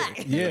because he's Yeah.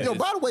 black. Yeah, Yo,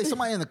 by the way,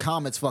 somebody in the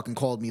comments fucking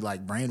called me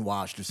like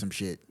brainwashed or some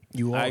shit.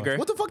 you are. I agree.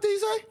 What the fuck did he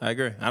say? I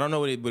agree. I don't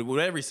know but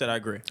whatever he said, I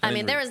agree. I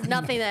mean, there was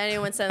nothing that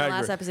anyone said in the I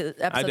last agree. episode I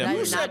that I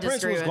definitely did You not said Prince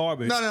disagree was with.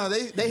 garbage. No,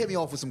 they hit me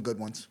off with some good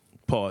ones.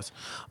 Pause.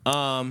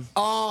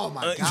 Oh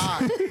my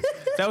god.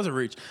 That was a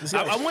reach.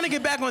 I want to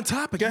get back on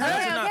topic. Go You guys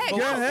ahead. are not Okay,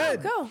 focused. go,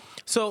 ahead. go.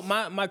 So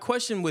my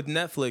question with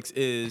Netflix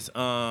is,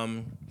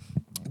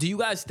 do you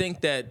guys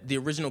think that the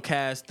original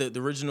cast, the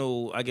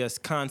original, I guess,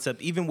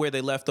 concept, even where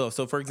they left off?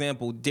 So, for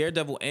example,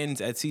 Daredevil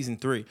ends at season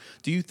 3.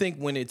 Do you think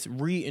when it's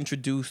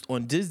reintroduced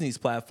on Disney's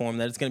platform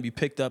that it's going to be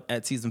picked up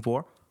at season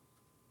 4?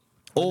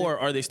 Or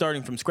are they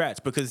starting from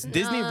scratch? Because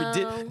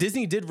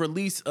Disney did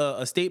release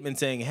a statement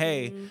saying,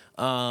 "Hey,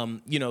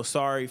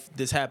 sorry if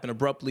this happened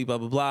abruptly, blah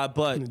blah blah,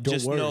 but Don't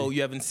just worry. know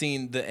you haven't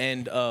seen the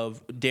end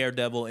of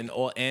Daredevil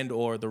and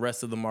or the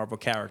rest of the Marvel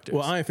characters."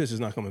 Well, Iron Fist is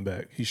not coming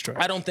back. He's trash.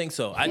 I don't think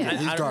so. I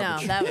he's don't-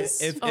 garbage. No, that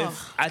was. if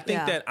I think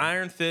yeah. that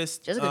Iron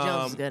Fist, Jessica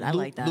Jones is good. I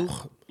like that.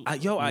 I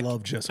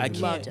Love Jessica I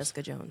Jones. Love can't.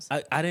 Jessica Jones.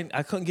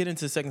 I couldn't get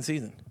into the second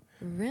season.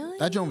 Really?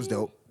 That joint was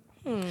dope.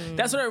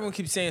 That's what everyone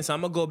keeps saying. So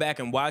I'm gonna go back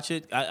and watch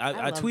it. I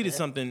loved tweeted it.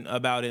 something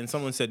about it, and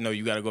someone said, "No,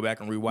 you got to go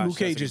back and rewatch." Luke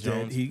Cage Jessica is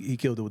dead. Jones. He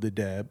killed it with the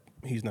dab.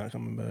 He's not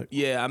coming back.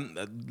 Yeah, I'm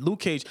Luke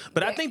Cage,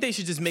 but I think they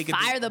should just make it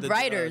Fire the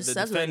writers. the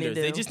That's what they need to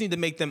defenders. They do. just need to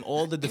make them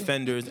all the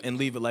defenders and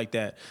leave it like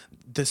that.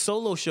 The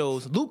solo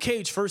shows, Luke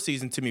Cage first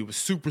season to me was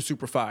super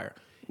fire.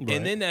 Right.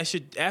 And then that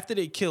shit, after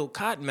they killed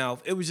Cottonmouth,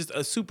 it was just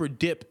a super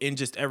dip in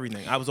just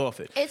everything. I was off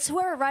it. It's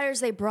whoever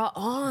writers they brought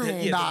on.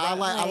 Yeah, Nah,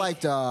 the I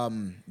liked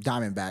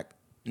Diamondback.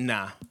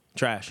 Nah,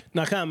 trash.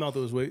 Now, Cottonmouth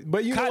was way,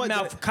 but you know what?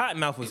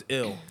 Cottonmouth was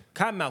ill.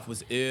 Cottonmouth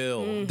was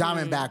ill.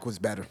 Diamondback was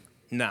better.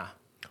 Nah.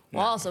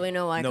 Well, also we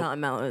know why Nope.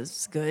 Cottonmouth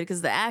was good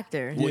because the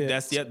actor. Well, Yeah.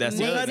 that's the other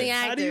Amazing thing.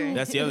 actor.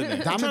 That's the other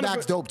thing.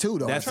 Diamondback's dope too,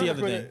 though. That's the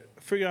other trying thing.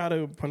 to figure out how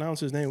to pronounce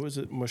his name. Was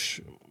it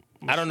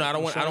I don't know. I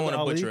don't want to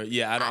Ali? butcher it.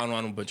 Yeah, I don't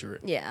want to butcher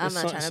it. Yeah, I'm It's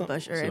not trying to some-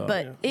 butcher so- it,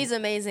 but yeah. he's an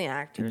amazing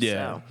actor.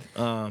 Yeah.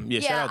 So. Yeah.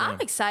 Shout Yeah, out to I'm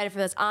him. excited for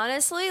this.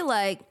 Honestly,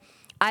 like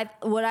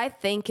what I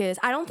think is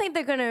I don't think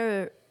they're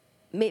gonna.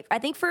 I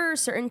think for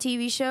certain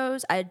TV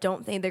shows, I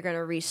don't think they're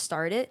gonna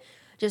restart it.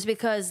 Just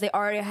because they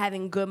already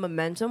having good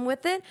momentum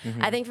with it,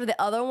 Mm-hmm. I think for the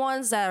other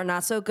ones that are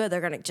not so good,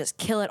 they're gonna just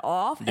kill it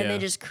off and Yeah. then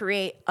just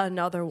create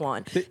another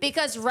one.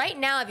 Because right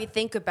now, if you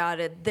think about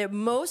it,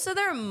 most of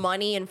their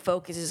money and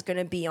focus is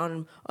gonna be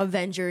on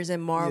Avengers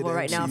and Marvel the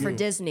right now for MCU.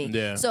 Disney.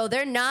 Yeah. So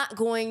they're not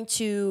going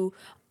to.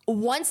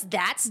 Once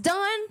that's done,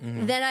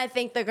 Mm-hmm. then I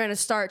think they're gonna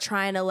start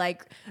trying to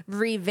like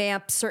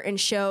revamp certain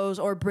shows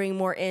or bring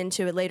more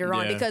into it later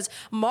on. Yeah. Because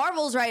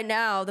Marvel's right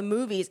now, the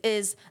movies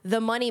is the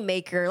money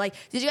maker. Like,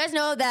 did you guys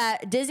know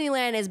that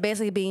Disneyland is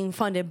basically being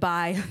funded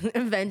by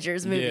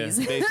Avengers movies?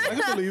 Yeah, basically.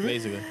 believe it.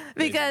 Basically.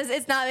 Because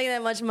it's not making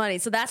that much money.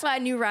 So that's why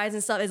New Rise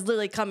and stuff is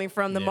literally coming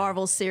from the Yeah.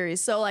 Marvel series.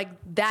 So like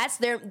that's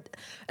their,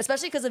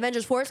 especially because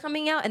Avengers 4 is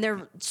coming out and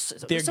they're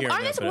gearing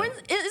aren't up they, for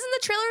isn't the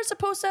trailer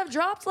supposed to have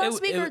dropped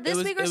last week or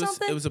this week or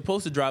something? It was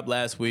supposed to drop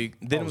last week.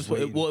 Then I it was was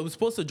waiting. it was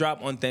supposed to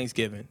drop on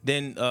Thanksgiving.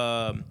 Then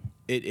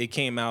it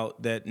came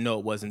out that no,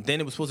 it wasn't. Then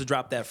it was supposed to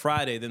drop that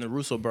Friday. Then the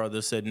Russo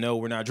brothers said no,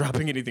 we're not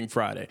dropping anything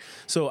Friday.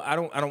 So I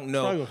don't Probably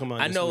know. gonna come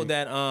out I this know week.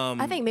 that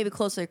I think maybe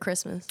closer to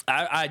Christmas.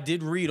 I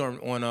did read on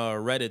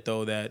Reddit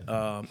though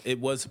that it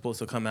was supposed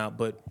to come out,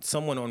 but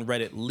someone on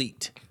Reddit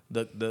leaked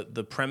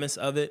the premise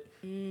of it,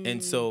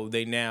 and so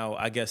they now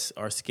I guess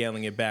are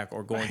scaling it back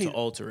or going to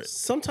alter it.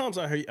 Sometimes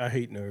I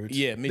hate nerds.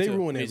 Yeah, me they too.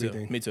 ruin me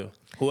everything. Too. Me too.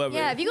 Whoever.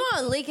 Yeah, if you're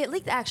gonna leak it,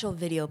 leak the actual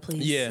video,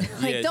 please. Yeah,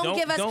 like yeah. don't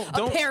give us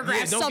a paragraph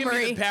yeah, don't summary.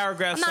 Give me the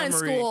paragraph I'm not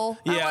summary. in school.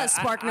 I don't Yeah, want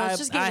Spark Notes.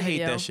 Just give me I the hate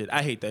video. that shit.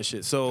 I hate that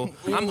shit. So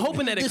I'm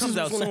hoping that it This comes is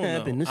out what's soon. gonna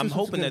happen. Though. This I'm is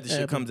what's hoping that gonna this shit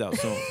happen. comes out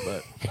soon.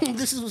 But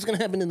This is what's gonna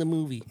happen in the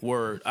movie.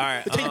 word. All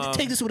right.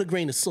 Take this with a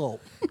grain of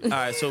salt. All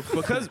right, so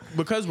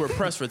because we're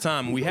pressed for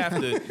time, we have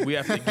to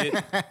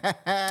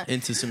get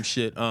into some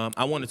shit.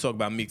 I want to talk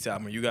about Meek's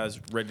album. Are you guys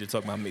ready to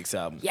talk about Meek's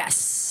album?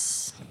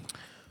 Yes.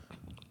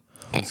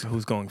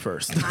 Who's going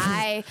first?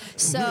 I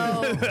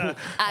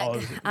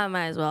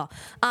might as well.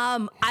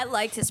 I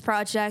liked his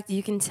project.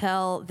 You can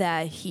tell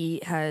that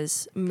he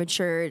has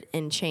matured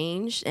and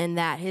changed, and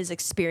that his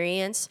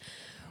experience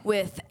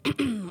with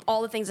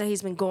all the things that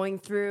he's been going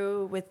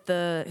through with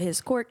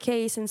his court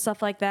case and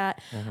stuff like that,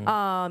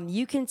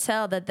 you can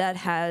tell that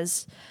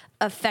has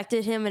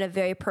affected him in a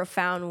very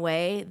profound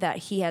way, that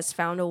he has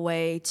found a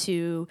way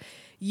to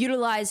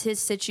utilize his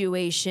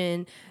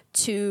situation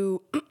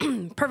to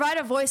provide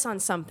a voice on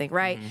something,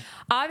 right?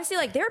 Obviously,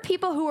 like, there are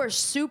people who are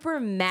super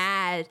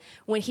mad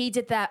when he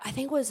did that. I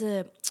think it was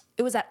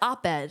that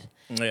op-ed.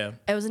 Yeah.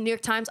 It was a New York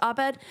Times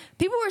op-ed.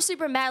 People were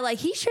super mad, like,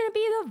 he shouldn't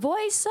be the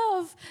voice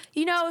of,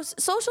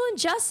 social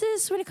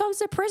injustice when it comes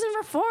to prison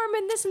reform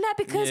and this and that,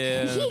 because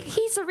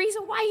he's the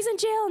reason why he's in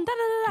jail and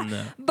da-da-da-da.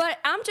 No. But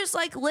I'm just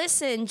like,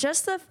 listen,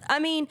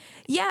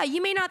 yeah,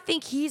 you may not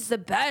think he's the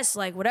best,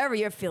 like, whatever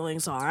your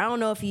feelings are. I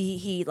don't know if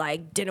he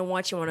like, didn't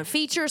want you on a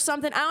feature or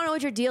something. I don't know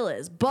what your deal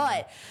is.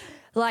 But,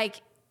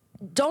 like,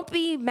 don't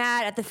be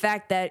mad at the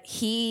fact that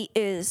he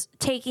is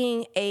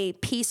taking a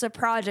piece of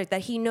project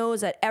that he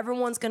knows that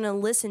everyone's going to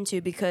listen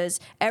to,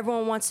 because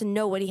everyone wants to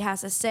know what he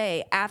has to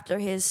say after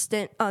his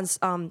stint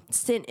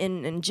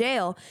in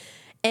jail,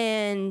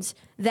 and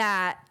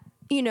that,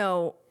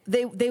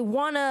 they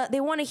want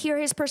to hear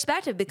his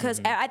perspective, because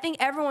I think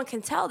everyone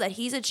can tell that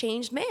he's a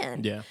changed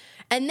man. Yeah.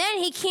 And then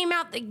he came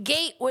out the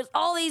gate with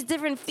all these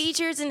different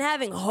features and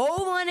having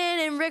Hov on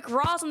it and Rick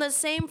Ross on the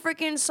same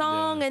freaking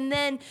song. Yeah. And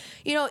then,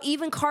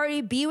 even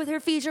Cardi B with her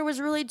feature was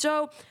really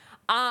dope.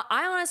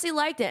 I honestly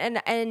liked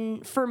it.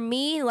 And for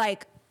me,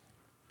 like,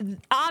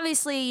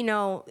 obviously,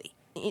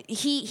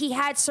 he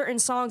had certain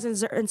songs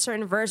and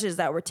certain verses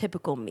that were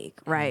typical Meek,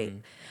 right?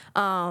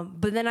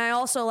 But then I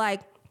also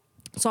like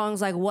songs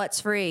like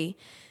What's Free,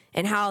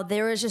 and how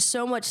there was just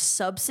so much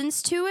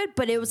substance to it,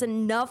 but it was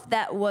enough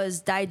that was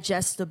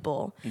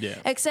digestible. Yeah.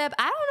 Except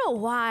I don't know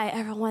why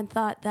everyone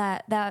thought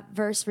that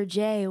verse for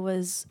Jay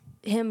was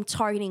him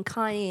targeting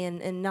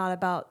Kanye and not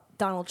about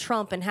Donald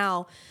Trump, and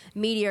how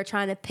media are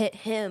trying to pit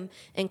him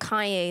and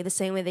Kanye the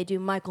same way they do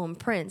Michael and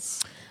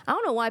Prince. I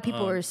don't know why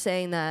people are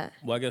saying that.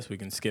 Well, I guess we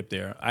can skip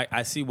there.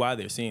 I see why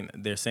they're saying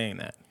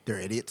that. They're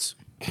idiots.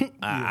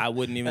 I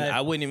wouldn't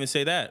even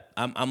say that.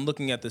 I'm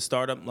looking at the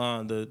startup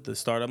line, the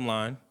startup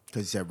line.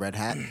 Because he said Red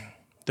Hat,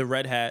 The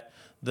Red Hat,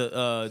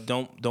 the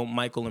don't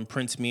Michael and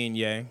Prince me and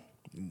Ye,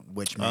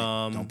 which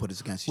meant don't put us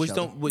against each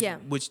other.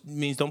 which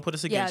means don't put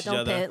us against each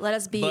don't other. pit. Let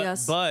us be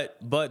us.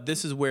 But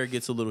this is where it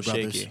gets a little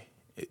Brothers. shaky.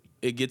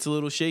 It gets a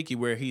little shaky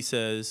where he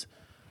says,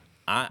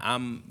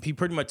 he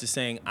pretty much is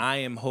saying I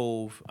am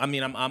Hov. I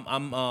mean I'm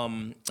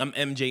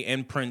MJ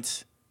and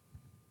Prince.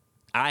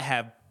 I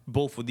have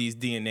both of these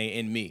DNA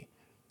in me.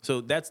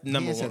 So that's He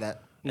number didn't say one.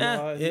 that.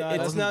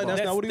 That's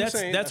not what he was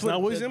saying. That's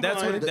not what he's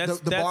implying. The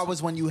bar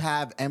was when you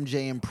have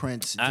MJ and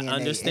Prince DNA. I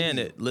understand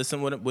in it.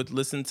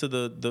 Listen to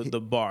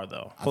the bar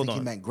though. I Hold think on.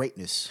 he meant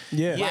greatness.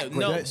 Yeah,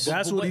 No,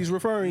 that's what he's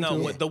referring to.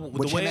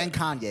 Which him and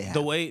Kanye have.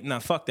 The way,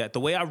 fuck that. The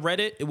way I read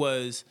it, it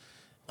was,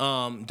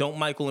 don't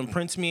Michael and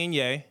Prince me and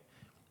Ye.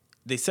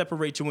 They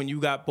separate you when you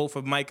got both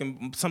of Mike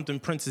and something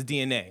Prince's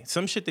DNA.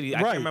 Some shit that I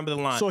can't remember the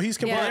line. So he's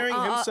comparing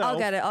himself. I'll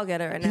get it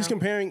right now. He's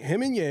comparing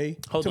him and Ye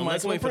Hold to on,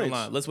 let's Michael wait and for the Prince.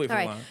 line. Let's wait for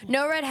All the right. line.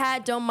 No Red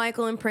Hat, don't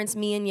Michael and Prince,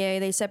 me and Ye.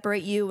 They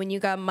separate you when you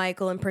got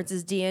Michael and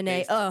Prince's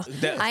DNA.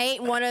 I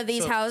ain't one of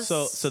these house.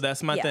 So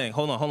that's my thing.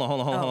 Hold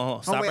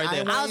on. Stop wait, right I there.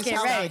 ain't one of I was these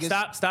getting house ready.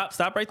 niggas.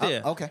 Stop right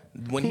there. okay.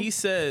 When he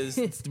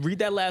says, read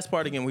that last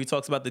part again where he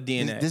talks about the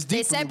DNA. This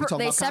They, deep for me, we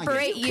talking about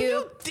separate Kanye.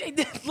 you.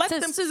 Let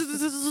them.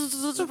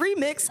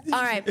 Remix.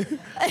 All right.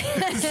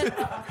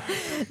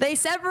 They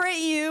separate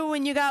you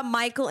when you got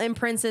Michael and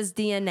Prince's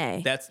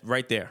DNA. That's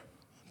right there.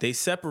 They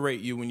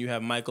separate you when you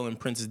have Michael and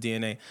Prince's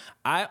DNA.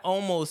 I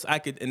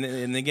could,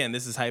 and again,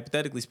 this is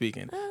hypothetically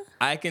speaking,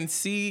 I can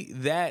see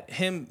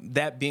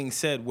that being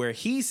said where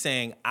he's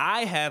saying,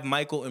 I have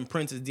Michael and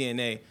Prince's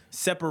DNA,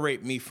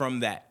 separate me from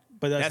that.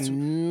 But that's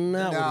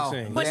not what he's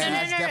saying. But Yeah,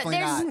 that's definitely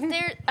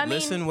not.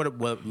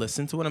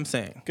 Listen to what I'm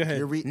saying. Go ahead.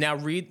 You're Now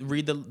read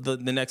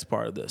the next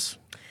part of this.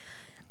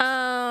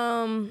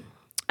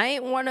 I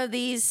ain't one of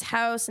these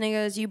house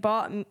niggas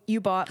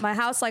you bought my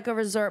house like a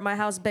resort, my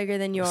house bigger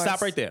than yours.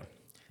 Stop right there.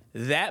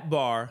 That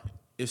bar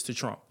is to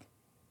Trump.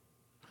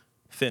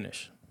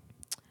 Finish.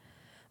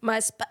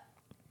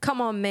 Come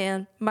on,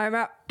 man. My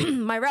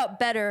route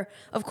better.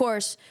 Of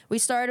course, we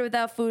started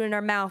without food in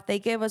our mouth. They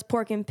gave us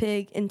pork and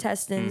pig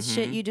intestines,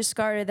 shit you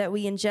discarded that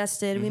we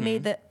ingested. We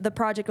made the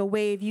project a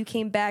wave. You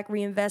came back,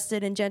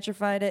 reinvested, and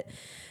gentrified it.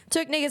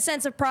 Took niggas'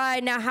 sense of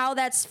pride. Now how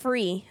that's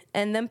free.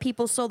 And then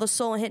people sold the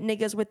soul and hit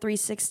niggas with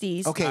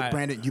 360s. Okay, All right,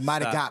 Brandon, you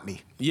might have stop. got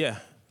me. Yeah.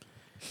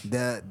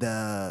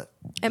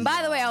 And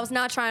by the way, I was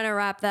not trying to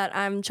rap that.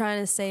 I'm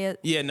trying to say it.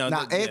 Yeah, no.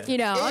 Nah, if- You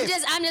know, I'm If-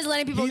 just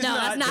letting people He's know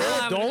not- that's not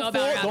how I'm don't gonna go about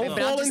fall- rapping. don't But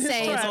I'm fall in just his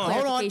saying trap. for Hold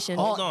on, clarification.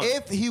 hold on.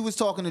 If he was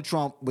talking to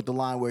Trump with the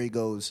line where he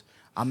goes,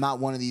 "I'm not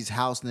one of these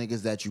house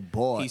niggas that you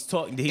bought."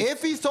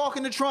 If he's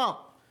talking to Trump,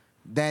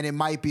 then it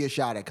might be a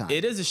shot at Kanye.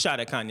 It is a shot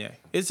at Kanye.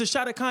 It's a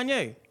shot at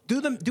Kanye. Do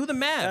the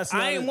math. That's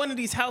not I ain't it. one of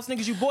these house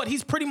niggas you bought.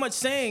 He's pretty much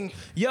saying,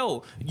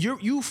 yo,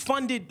 you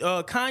funded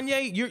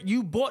Kanye.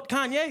 You bought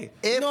Kanye.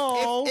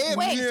 If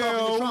Wait. he's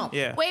talking to Trump.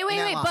 Yeah. Wait,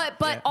 Now,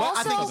 but Yeah. also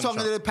I think he's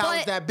talking to the powers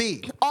but- that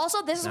be.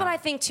 Also, this is what I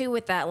think too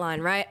with that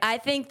line, right? I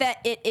think that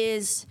it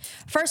is,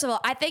 first of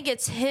all, I think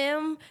it's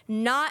him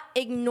not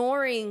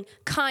ignoring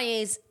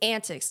Kanye's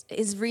antics,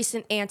 his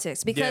recent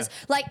antics. Because,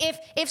 Yeah. like,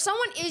 if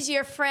someone is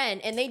your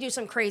friend and they do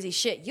some crazy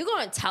shit, you're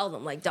gonna tell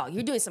them, like, dog,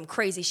 you're doing some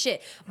crazy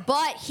shit.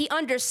 But he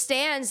understands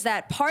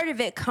that part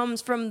of it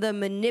comes from the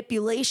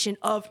manipulation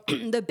of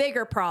the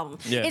bigger problem.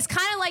 Yeah. It's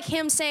kind of like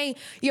him saying,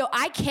 yo,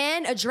 I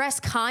can address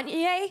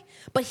Kanye,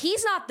 but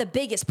he's not the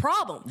biggest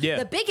problem. Yeah.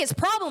 The biggest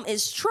problem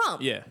is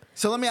Trump. Yeah.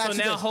 So let me ask So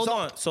you now this. hold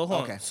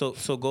on. Okay.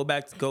 So go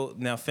back. Go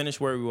now. Finish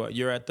where we were.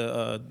 You're at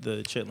the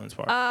chitlins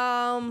part.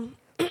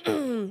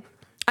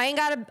 I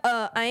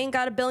ain't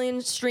got a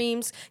billion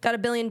streams, got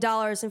 $1 billion,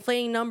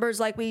 inflating numbers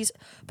like we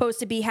supposed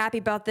to be happy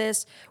about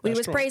this. We That's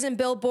was true. praising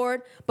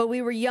Billboard, but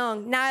we were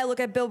young. Now I look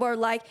at Billboard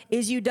like,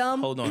 is you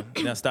dumb? Hold on.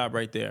 Now stop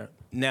right there.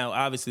 Now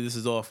obviously this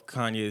is off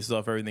Kanye. This is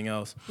off everything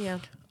else. Yeah.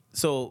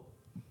 So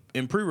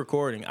in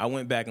pre-recording, I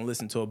went back and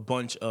listened to a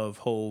bunch of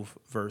Hove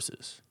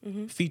verses,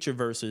 feature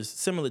verses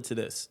similar to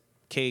this.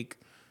 Cake,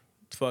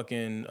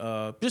 fucking,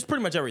 just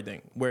pretty much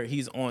everything where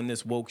he's on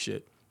this woke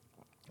shit.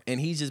 And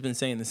he's just been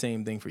saying the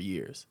same thing for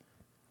years.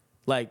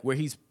 Like where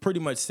he's pretty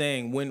much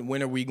saying,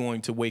 when are we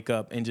going to wake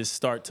up and just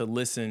start to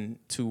listen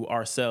to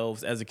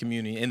ourselves as a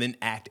community and then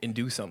act and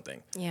do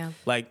something? Yeah.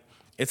 Like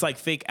it's like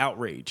fake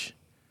outrage.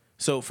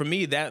 So for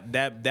me, that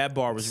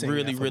bar was Saying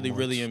really, that for really, months.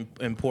 really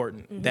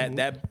important.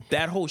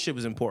 That whole shit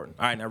was important.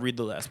 All right, now read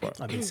the last part.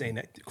 I've been saying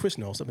that. Chris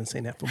knows I've been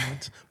saying that for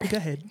months. But go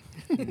ahead.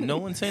 No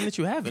one's saying that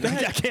you haven't.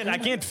 I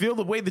can't feel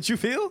the way that you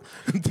feel.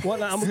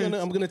 Well,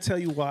 I'm gonna tell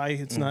you why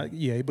it's not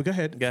yay. But go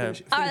ahead. Go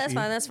ahead. All right, that's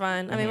fine. That's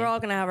fine. I mean, we're all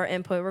gonna have our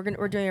input.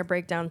 We're doing a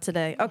breakdown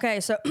today. Okay,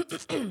 so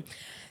to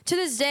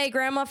this day,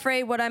 Grandma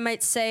afraid what I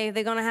might say.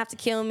 They're gonna have to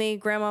kill me,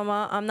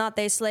 Grandmama. I'm not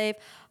they slave.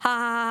 Ha ha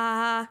ha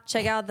ha ha.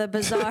 Check out the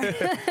bizarre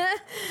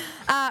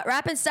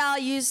rapping style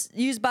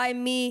used by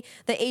me.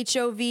 The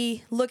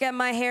HOV. Look at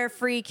my hair,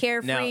 free,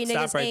 carefree. Now, Niggas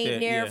stop right ain't there.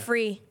 near Yeah.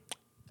 free.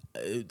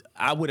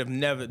 I would have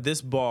never.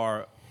 This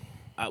bar,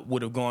 I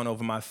would have gone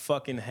over my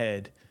fucking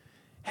head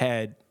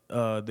had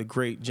the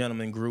great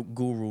gentleman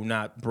guru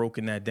not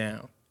broken that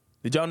down.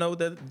 Did y'all know what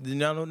that? Did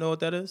y'all know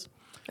what that is?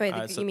 Wait, All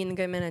right, so- you mean the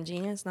good man and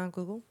genius, not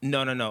Google?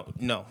 No.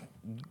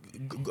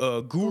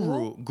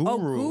 Guru.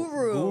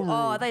 Guru.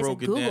 Oh, I thought you said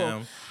broke it Google.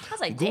 down. I was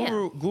like,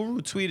 damn.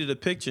 Guru tweeted a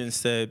picture and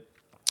said,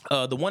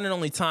 "The one and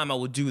only time I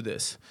will do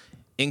this."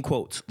 In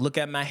quotes, look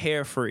at my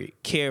hair free,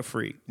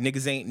 carefree.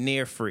 Niggas ain't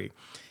near free.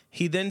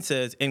 He then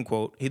says, end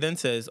quote,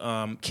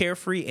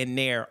 carefree and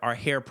nair are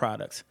hair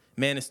products.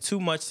 Man, it's too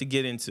much to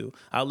get into.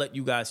 I'll let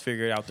you guys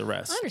figure it out the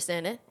rest. I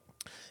understand it.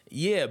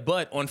 Yeah,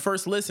 but on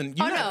first listen,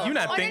 you're not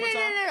Oh, thinking.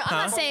 no. I'm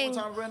not saying.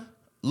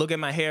 Look at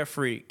my hair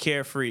free,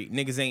 carefree.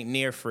 Niggas ain't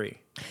near free.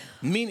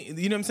 Meaning,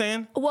 you know what I'm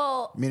saying?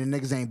 Well, Meaning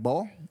niggas ain't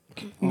ball?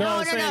 No, I'm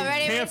no, saying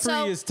ready? Carefree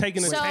So- is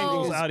taking the so-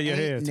 tangles out of your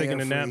hair, Ain't taking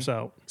the nair naps free.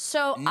 out.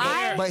 so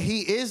I. But he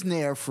is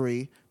nair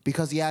free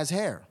because he has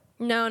hair.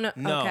 No. No.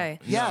 Okay.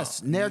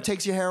 Yes, nair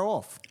takes your hair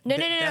off. No.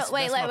 That's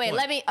Wait. my point.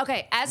 Let me.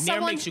 Okay. As Nair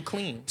someone. makes you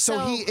clean. So,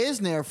 So- he is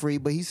nair free,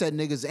 but he said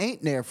niggas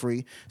ain't nair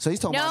free. So he's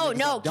talking about niggas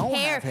that don't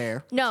have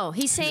hair. No,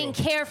 he's saying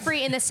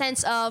carefree in the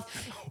sense of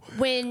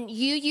when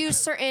you use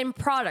certain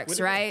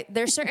products, right?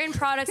 There's certain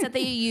products that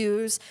they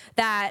use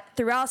that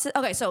throughout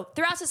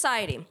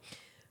society,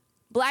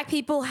 Black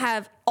people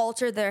have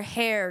altered their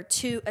hair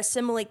to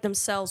assimilate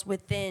themselves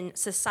within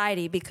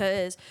society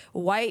because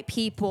white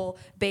people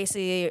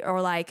basically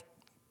are like,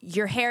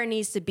 your hair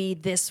needs to be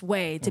this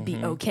way to be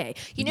okay.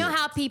 You know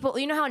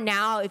how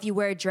now if you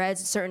wear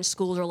dreads, certain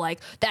schools are like,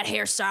 that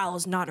hairstyle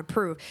is not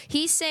approved.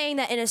 He's saying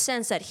that in a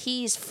sense that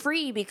he's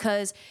free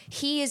because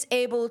he is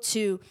able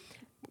to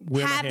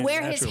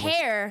wear his naturally.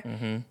 hair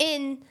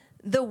in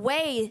the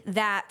way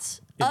that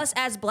us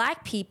as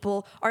Black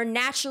people are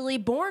naturally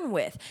born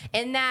with.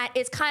 And that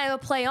it's kind of a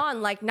play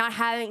on like not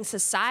having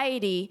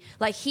society,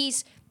 like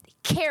he's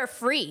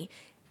carefree.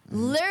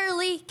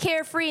 literally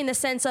carefree in the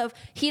sense of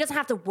he doesn't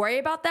have to worry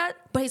about that,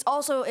 but he's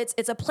also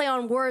it's a play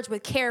on words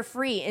with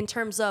carefree in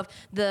terms of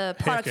the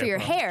product for your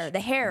hair, the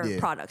hair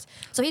product.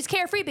 So he's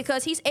carefree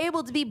because he's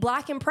able to be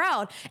black and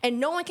proud, and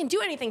no one can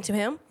do anything to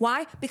him.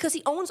 Why? Because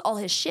he owns all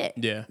his shit.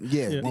 Yeah.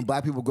 Yeah, when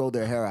black people grow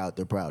their hair out,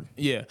 they're proud.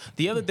 Yeah.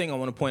 The other thing I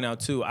want to point out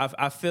too,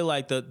 I feel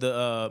like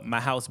the my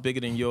house bigger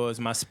than yours,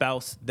 my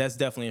spouse, that's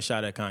definitely a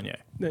shot at Kanye.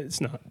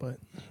 It's not, but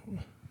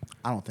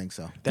I don't think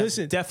so. That's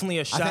definitely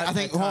a shot I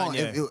think at hold on,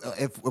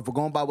 Kanye. if we're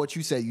going by what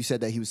you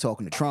said that he was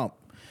talking to Trump.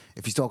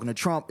 If he's talking to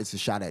Trump, it's a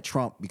shot at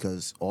Trump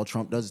because all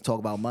Trump does is talk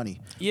about money.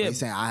 Yeah. But he's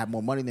saying I have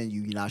more money than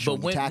you. You're not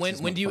showing But me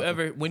taxes. when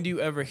do you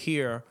ever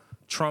hear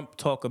Trump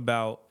talk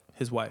about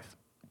his wife?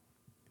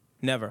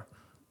 Never.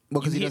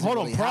 Because he doesn't hold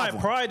on, really have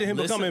one. prior to him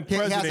Listen, becoming He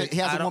has president, a-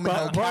 he has a I don't- woman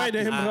held prior to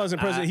him captive. becoming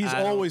president, he's I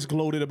don't- always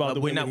gloated about the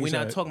we're women.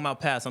 not talking about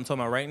past. I'm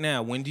talking about right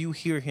now. When do you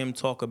hear him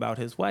talk about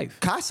his wife?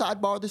 Can I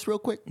sidebar this real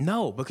quick?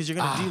 No, because you're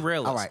gonna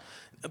derail us. all right.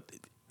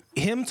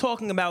 Him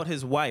talking about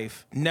his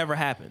wife never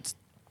happens.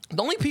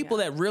 The only people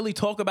that really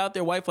talk about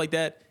their wife like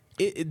that,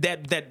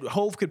 that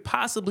Hove could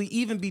possibly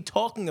even be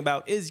talking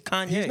about is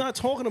Kanye. He's not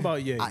talking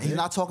about Ye. He's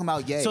not talking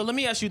about Ye. So let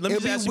me ask you.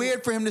 It'd be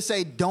weird for him to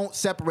say, "Don't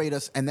separate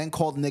us," and then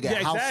call the nigga Yeah,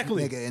 a house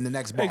exactly. nigga in the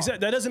next bar. Exactly.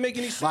 That doesn't make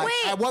any sense. Like,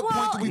 Wait, at what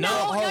point do we no,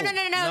 call no, Hov? no,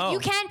 no, no, No. You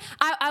can.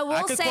 I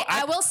will could say. call-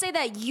 I will say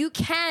that you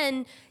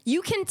can.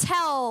 You can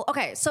tell.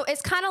 Okay, so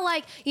it's kind of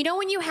like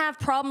when you have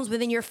problems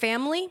within your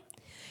family.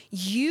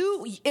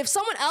 If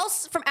someone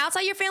else from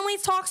outside your family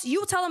talks,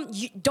 you tell them,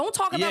 don't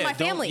talk about my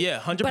family. Yeah,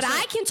 100%. But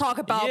I can talk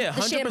about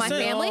the shit in my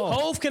family.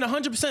 Hove can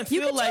 100%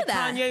 You feel can do like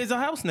that. Kanye is a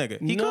house nigga.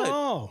 He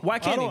No. could. Why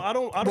can't he? I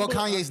don't. Well,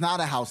 Kanye's not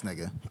a house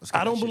nigga. Let's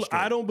get I that shit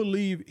straight. don't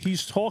believe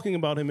he's talking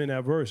about him in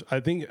that verse.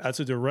 I think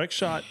that's a direct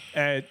shot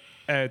at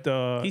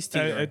He's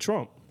teetering. at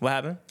Trump. What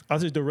happened?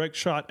 That's a direct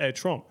shot at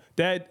Trump.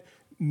 That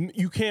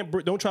you can't.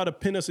 Don't try to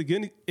pin us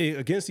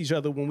against each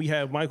other when we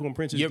have Michael and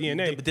Prince's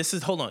DNA. But this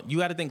is hold on. You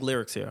got to think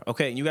lyrics here,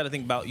 okay? You got to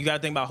think about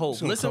Hove.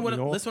 gonna Listen cut what me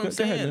off. listen what I'm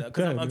Go ahead, saying man. because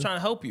Go ahead, I'm man. trying to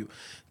help you.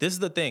 This is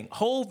the thing.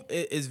 Hove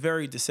is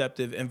very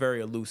deceptive and very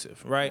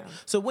elusive, right?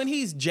 So when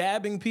he's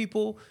jabbing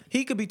people,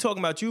 he could be talking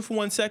about you for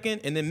 1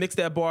 second and then mix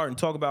that bar and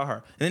talk about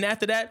her, and then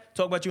after that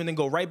talk about you and then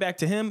go right back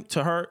to him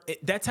to her.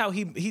 That's how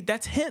he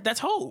that's him.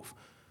 That's Hove.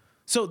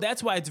 So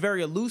that's why it's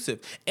very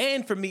elusive.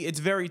 And for me, it's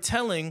very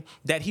telling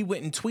that he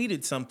went and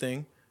tweeted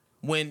something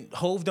when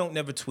Hove don't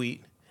never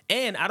tweet.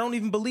 And I don't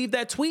even believe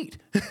that tweet.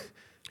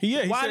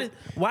 Yeah.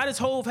 Why does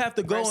Hove have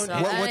to go First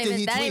and off, What did he that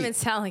didn't tweet? even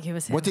sound like it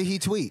was him. What did he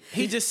tweet?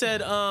 he just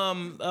said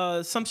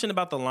something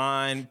about the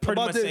line,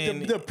 pretty about much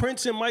saying the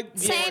Prince and Mike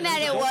saying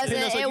that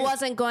it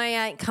wasn't going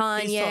at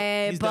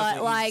Kanye, he's but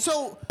definitely- like,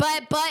 So-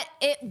 but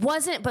it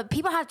wasn't. But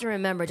people have to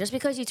remember, just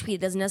because you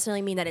tweet doesn't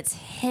necessarily mean that it's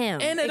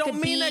him. and it don't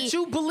could mean be- that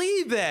you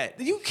believe that.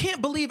 You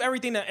can't believe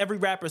everything that every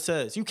rapper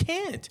says. You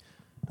can't.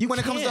 When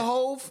it comes to can't.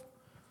 Hov,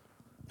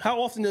 How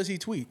often does he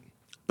tweet?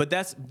 But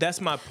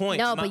that's my point.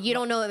 No, My- but you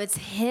don't know if it's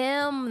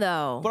him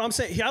though. But I'm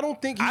saying I don't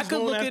think he's I could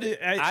going look after, at it.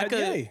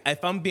 at Ye.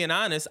 If I'm being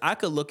honest, I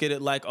could look at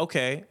it like,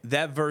 okay,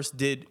 that verse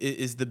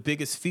is the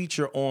biggest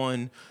feature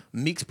on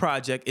Meek's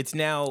project. It's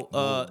now,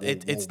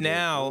 it's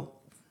now,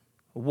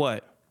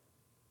 what?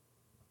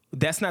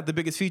 That's not the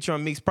biggest feature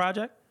on Meek's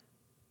project.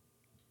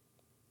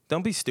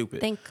 Don't be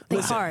stupid. Think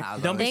Listen,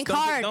 hard. Don't be Think stupid.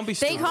 hard. Don't be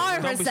stupid. Think hard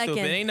for Don't a be second.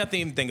 Stupid. Ain't nothing to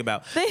even think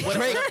about.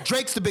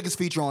 Drake's the biggest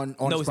feature on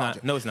No, his he's not.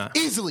 project. No, he's not.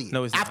 Easily.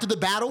 No, he's not. After the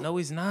battle. No,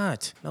 he's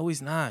not. No,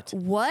 he's not.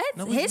 What?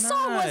 No, he's His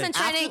song not. wasn't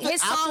trending. After the-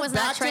 His song after was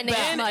not back to trending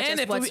back. as much And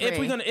as what's if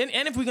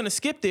we're free. gonna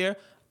skip there,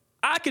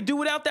 I could do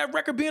without that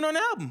record being on the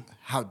album.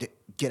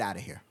 Get out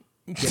of here.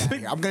 Get out of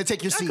here. I'm gonna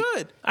take your seat. I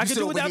could. I You could sit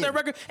do over without here. that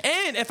record.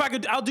 And if I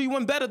could, I'll do you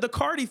one better. The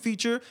Cardi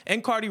feature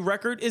and Cardi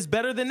record is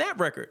better than that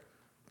record.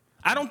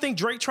 I don't think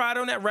Drake tried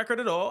on that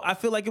record at all. I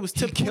feel like it was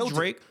typical killed it.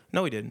 Drake.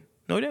 No, he didn't.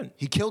 No, he didn't.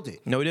 He killed it.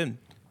 No, he didn't.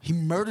 He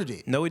murdered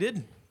it. No, he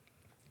didn't.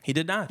 He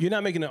did not. You're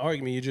not making an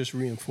argument. You're just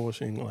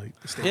reinforcing like.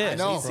 The statement. Yeah, I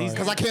know, he's-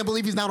 because I can't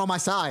believe he's not on my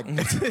side.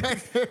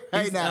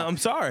 right now. I'm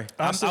sorry.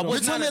 I still don't- You're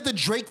was telling me not that the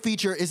Drake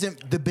feature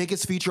isn't the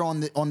biggest feature on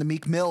the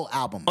Meek Mill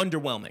album?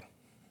 underwhelming.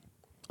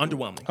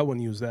 Underwhelming. I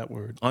wouldn't use that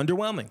word.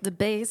 Underwhelming. The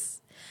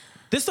bass.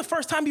 This is the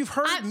first time you've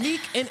heard Meek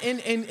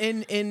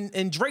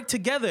and Drake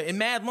together in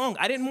mad long.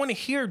 I didn't want to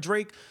hear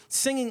Drake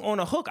singing on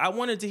a hook. I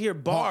wanted to hear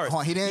bars.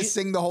 Hold on, he didn't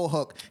sing the whole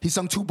hook. He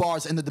sung 2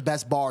 bars into the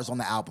best bars on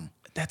the album.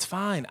 That's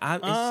fine.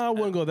 I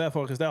wouldn't go that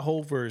far because that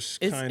whole verse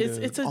kind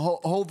of. it's A a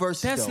whole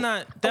verse. that's is dope.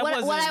 not that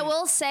wasn't. What I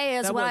will say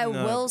is, that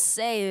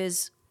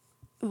wasn't,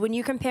 when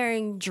you're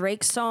comparing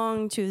Drake's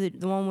song to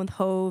the one with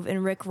Hove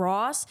and Rick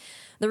Ross,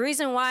 the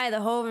reason why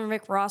the Hove and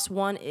Rick Ross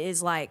one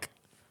is like,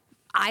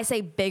 I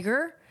say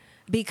bigger,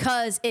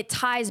 because it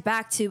ties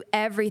back to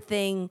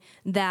everything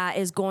that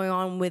is going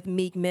on with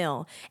Meek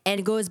Mill. And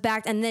it goes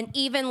back, and then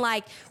even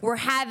like we're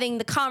having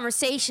the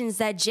conversations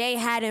that Jay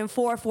had in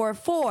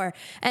 444,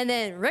 and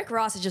then Rick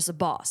Ross is just a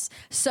boss.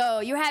 So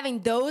you're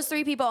having those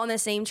three people on the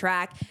same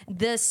track,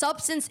 the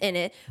substance in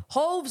it,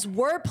 Hove's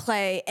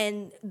wordplay,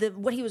 and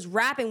what he was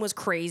rapping was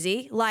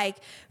crazy. Like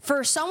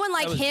for someone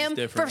like him,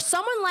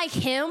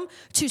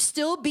 to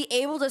still be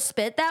able to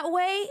spit that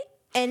way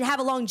and have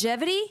a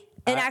longevity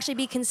and actually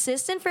be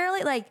consistent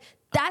fairly, like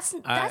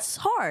that's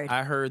hard.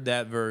 I heard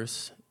that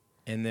verse,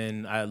 and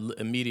then I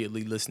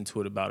immediately listened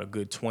to it about a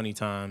good 20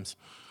 times,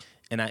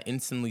 and I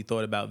instantly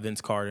thought about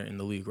Vince Carter in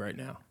the league right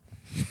now.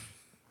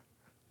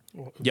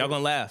 Y'all gonna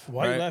laugh.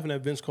 Why are right? you laughing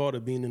at Vince Carter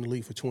being in the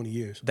league for 20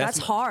 years? That's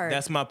hard.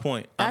 That's my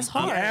point. That's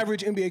hard. The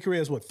average NBA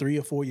career is what, 3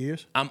 or 4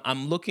 years?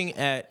 I'm looking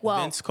at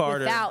Vince Carter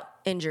without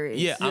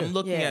injuries. Yeah, I'm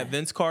looking at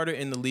Vince Carter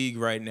in the league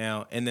right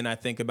now, and then I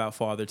think about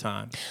Father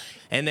Time,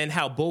 and then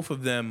how both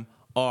of them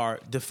are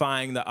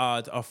defying the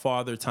odds of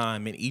Father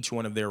Time in each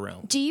one of their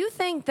realms. Do you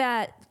think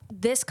that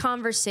this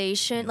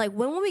conversation, like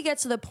when will we get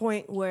to the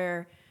point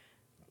where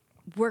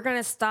we're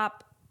gonna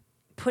stop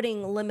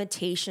putting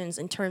limitations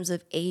in terms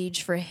of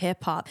age for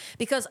hip hop?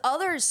 Because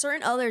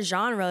certain other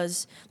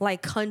genres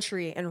like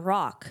country and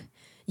rock,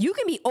 you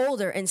can be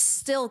older and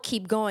still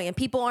keep going, and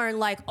people aren't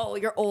like, "Oh,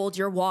 you're old,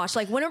 you're washed."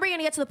 Like, when are we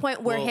gonna get to the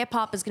point where hip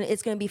hop is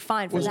gonna be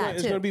fine for that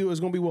It's too? gonna be with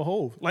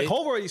Hove. Like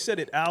Hove already said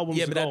it albums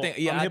Yeah, but ago. I think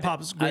hip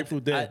hop is Grateful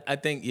Dead. I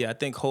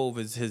think Hove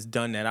has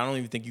done that. I don't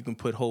even think you can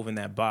put Hove in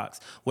that box.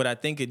 What I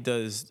think it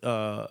does,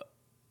 I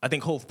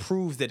think Hove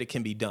proves that it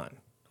can be done.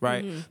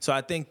 Right. Mm-hmm. So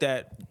I think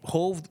that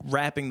Hove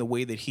rapping the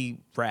way that he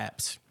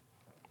raps,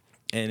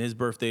 and his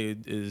birthday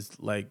is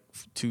like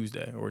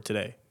Tuesday or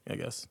today, I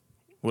guess.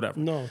 Whatever.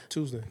 No,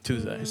 Tuesday.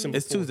 Mm-hmm.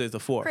 It's Tuesday. It's the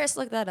 4th. Chris,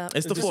 look that up.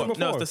 It's the 4th. December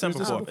No, 4th. it's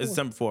December It's 4th. December It's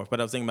December 4th. But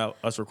I was thinking about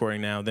us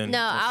recording now. Then No,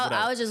 I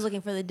whatever. was just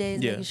looking for the days,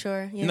 making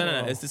sure. You know.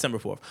 No. It's December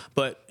 4th.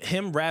 But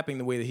him rapping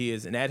the way that he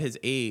is, and at his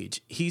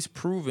age, he's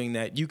proving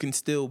that you can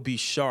still be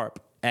sharp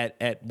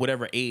at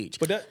whatever age.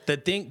 But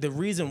the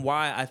reason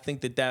why I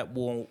think that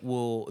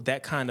will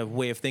that kind of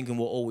way of thinking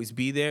will always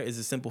be there is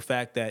the simple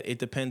fact that it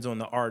depends on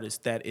the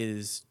artist that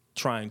is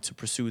trying to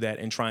pursue that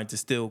and trying to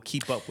still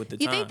keep up with the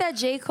time. You think that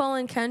J. Cole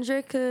and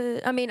Kendrick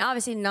could? I mean,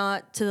 obviously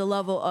not to the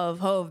level of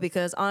Hove,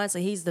 because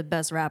honestly, he's the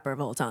best rapper of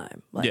all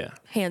time. Like, Yeah.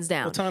 hands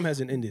down. Well, time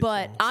hasn't ended.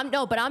 But so.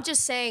 I'm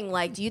just saying,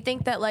 like, do you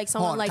think that like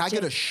someone Hold on, like can I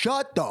get a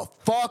shut the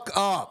fuck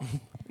up?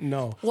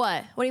 No.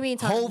 What do you mean,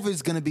 Tom? Hove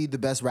is gonna be the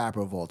best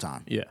rapper of all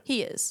time. Yeah.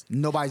 He is.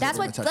 Nobody's That's ever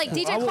what gonna touch like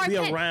that. I DJ will Clark be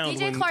Kent. around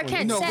DJ when- Clark when-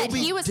 Kent No, said we'll be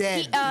he was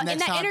dead in next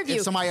that time interview.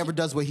 if somebody ever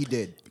does what he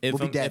did. If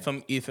We'll be dead.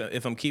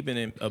 if I'm keeping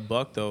it a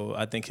buck though,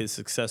 I think his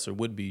successor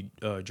would be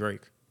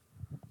Drake.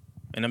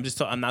 And I'm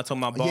not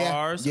talking about Yeah,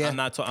 bars. yeah.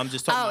 I'm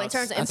just talking about in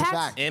terms of That's a impact.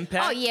 fact.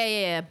 impact. Oh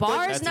yeah.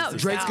 Bars, That's no. a-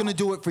 Drake's gonna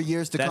do it for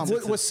years to come.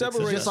 That's What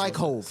separates- just like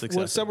Hove. Successor.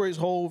 What separates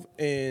Hove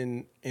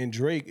and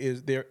Drake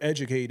is they're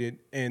educated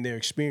and their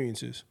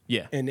experiences.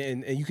 Yeah. And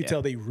you can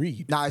tell they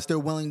read. Nah, it's their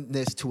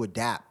willingness to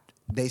adapt.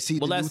 They see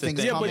the new that's the things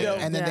thing. Yeah, coming, but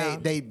and then Yeah.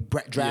 they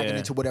drag it Yeah.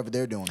 into whatever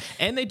they're doing.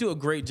 And they do a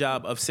great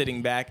job of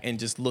sitting back and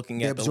just looking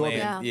They at the absorb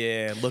land. it.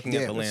 Yeah, looking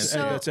Yeah. at the land. So-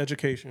 That's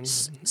education.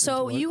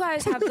 So you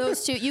guys have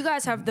those two. You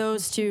guys have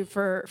those two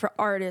for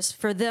artists,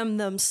 for them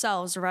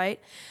themselves, right?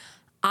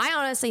 I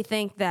honestly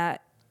think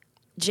that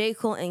J.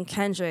 Cole and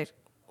Kendrick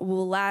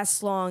will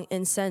last long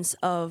in sense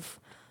of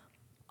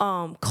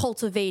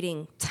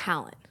cultivating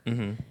talent,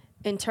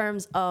 in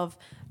terms of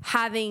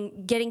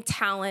getting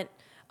talent.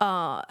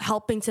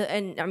 Helping to,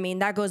 and I mean,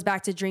 that goes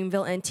back to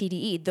Dreamville and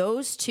TDE.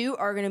 Those two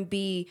are going to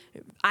be,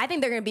 I think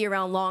they're going to be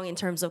around long in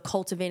terms of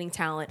cultivating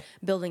talent,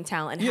 building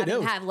talent, and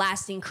have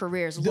lasting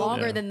careers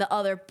longer than the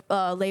other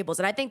labels.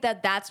 And I think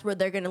that that's where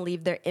they're going to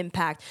leave their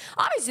impact.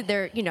 Obviously,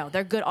 they're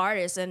good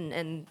artists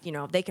and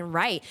they can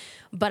write,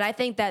 but I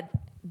think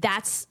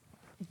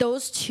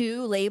those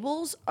two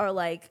labels are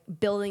like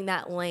building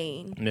that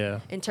lane.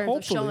 Yeah. In terms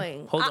Hopefully. of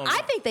showing. Hold on.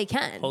 I think they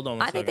can. Hold on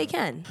one I think they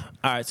second. can.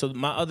 All right. So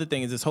my other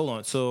thing is this. Hold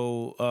on.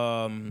 So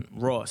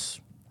Ross,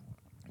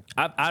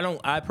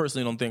 I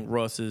personally don't think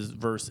Ross's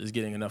verse is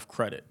getting enough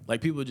credit. Like,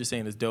 people are just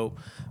saying it's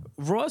dope.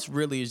 Ross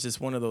really is just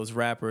one of those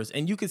rappers,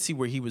 and you could see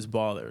where he was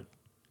bothered.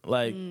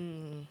 Like,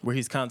 where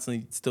he's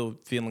constantly still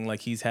feeling like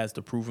he has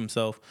to prove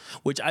himself,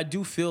 which I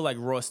do feel like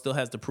Ross still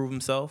has to prove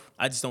himself.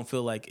 I just don't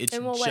feel like it's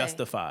In what way?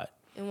 justified.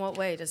 In what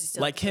way does he still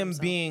Like have to prove him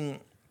himself? being,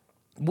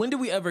 when do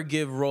we ever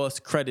give Ross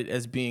credit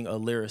as being a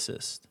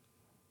lyricist?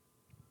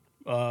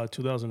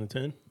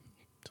 2010,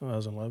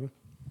 2011.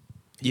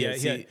 Yeah,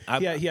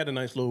 he had a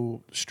nice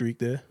little streak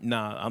there.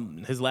 Nah,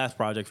 his last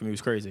project for me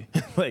was crazy.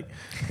 Like,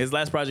 his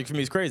last project for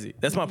me is crazy.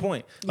 That's my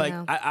point. Like,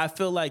 Yeah. I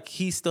feel like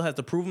he still has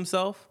to prove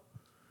himself,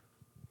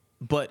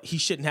 but he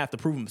shouldn't have to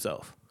prove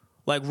himself.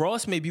 Like,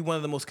 Ross may be one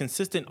of the most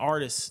consistent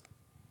artists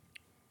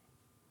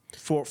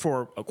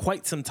for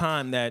quite some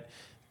time that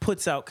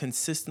puts out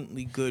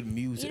consistently good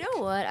music. You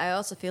know what? I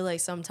also feel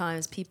like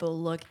sometimes people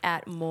look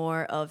at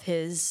more of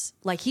his,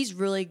 like he's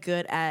really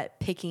good at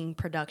picking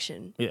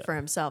production for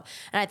himself.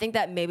 And I think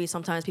that maybe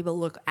sometimes people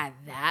look at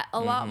that a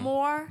lot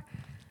more.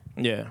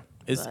 Yeah.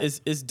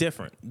 It's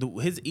different.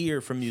 His ear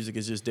for music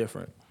is just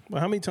different. But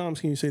how many times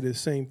can you say the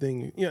same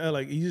thing? Yeah,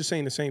 like you're just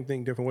saying the same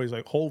thing different ways.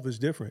 Like Hove is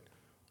different.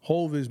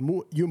 Hove is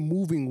you're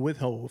moving with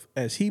Hove.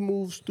 As he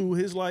moves through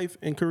his life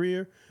and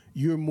career,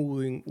 you're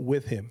moving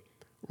with him.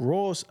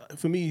 Ross,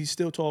 for me, he's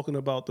still talking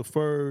about the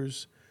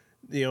furs,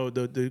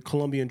 the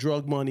Colombian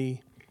drug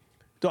money.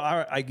 So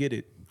I get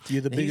it.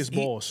 You're the biggest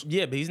boss.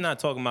 Yeah, but he's not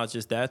talking about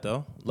just that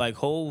though. Like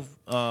Hove,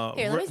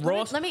 Here,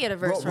 let me get a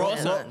verse.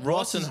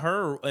 Ross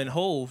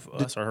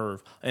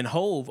and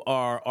Hove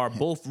are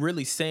both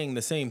really saying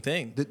the same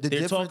thing.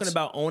 They're talking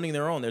about owning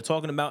their own. They're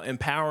talking about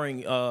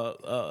empowering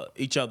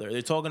each other.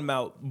 They're talking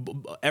about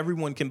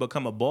everyone can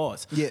become a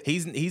boss. Yeah.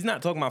 He's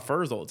not talking about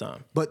furs all the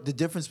time. But the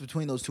difference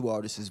between those two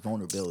artists is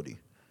vulnerability.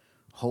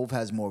 Hove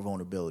has more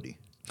vulnerability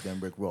than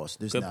Rick Ross.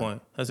 There's Good none.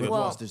 point. That's a Rick good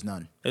Ross, point. there's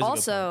none.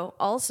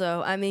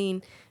 Also, I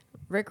mean,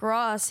 Rick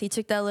Ross, he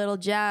took that little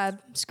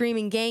jab,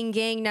 screaming, gang,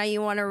 gang, now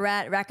you want to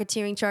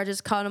racketeering charges,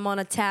 caught him on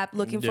a tap,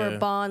 looking for a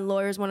bond,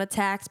 lawyers want to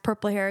tax,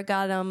 purple hair,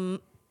 got him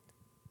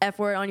F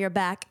word on your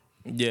back.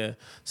 Yeah.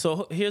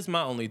 So here's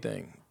my only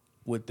thing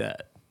with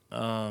that.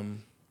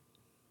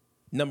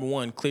 Number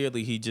one,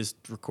 clearly he just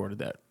recorded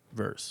that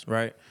verse,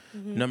 right?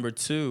 Mm-hmm. Number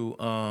two,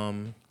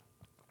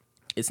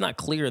 it's not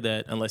clear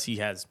that unless he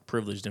has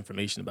privileged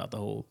information about the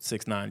whole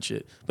 6ix9ine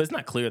shit, but it's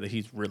not clear that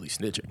he's really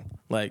snitching.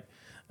 Like,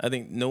 I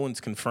think no one's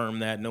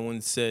confirmed that. No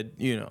one said,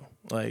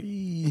 like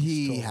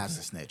he has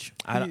to snitch.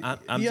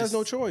 He has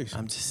no choice.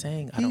 I'm just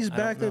saying. He's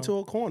backed into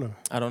a corner.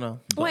 I don't know.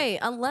 Wait,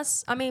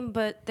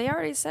 but they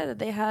already said that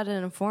they had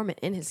an informant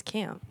in his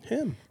camp.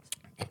 Him.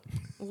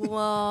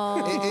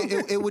 Well,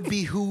 it would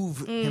behoove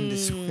him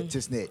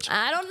to snitch.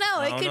 I don't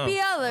know. It could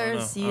be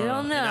others. You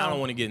don't know. And I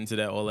don't want to get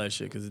into all that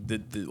shit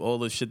because all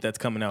the shit that's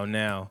coming out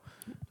now.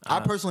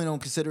 I personally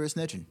don't consider it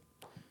snitching,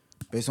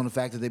 based on the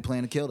fact that they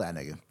plan to kill that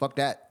nigga. Fuck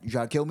that. You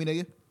try to kill me,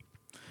 nigga?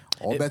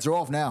 All bets are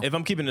off now. If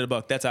I'm keeping it a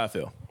buck, that's how I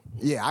feel.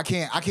 Yeah, I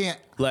can't.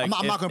 Like,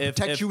 I'm not going to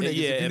protect you niggas if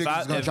you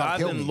niggas is going to try to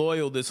kill me. I've been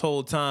loyal this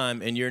whole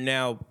time, and you're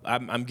now,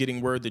 I'm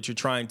getting word that you're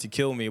trying to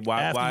kill me.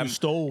 Why? After you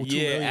stole $2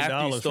 million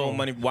after you stole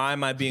money, why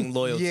am I being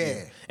loyal to you?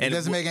 Yeah, and it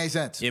doesn't make any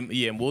sense.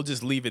 And we'll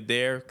just leave it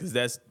there because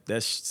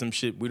that's some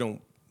shit we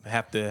don't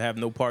have to have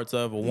no parts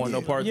of or want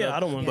no parts of. Yeah, I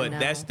don't want. But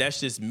that's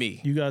just me.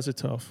 You guys are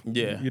tough.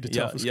 Yeah, you're the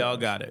toughest. Y'all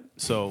got it.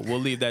 So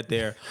we'll leave that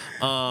there.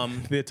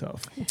 They're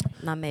tough.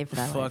 Not made for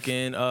that.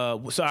 Fucking. So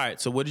all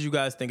right. So what did you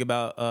guys think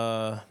about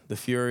the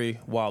Fury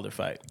Wilder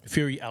fight?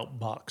 Fury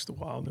outboxed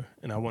Wilder,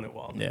 and I wanted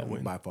Wilder to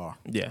win by far.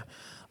 Yeah.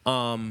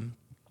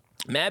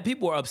 Mad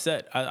people were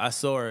upset. I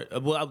saw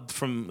it. Well,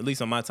 from at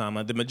least on my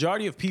timeline, the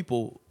majority of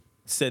people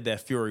said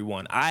that Fury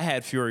won. I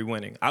had Fury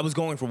winning. I was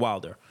going for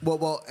Wilder.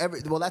 Well,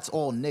 that's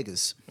all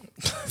niggas.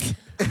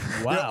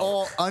 Wow. They're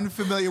all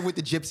unfamiliar with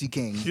the Gypsy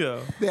King. Yeah.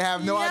 They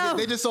have no idea.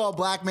 They just saw a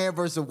black man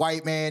versus a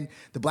white man.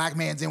 The black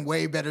man's in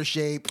way better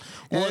shape.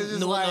 And it's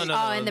just like,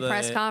 in the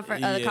press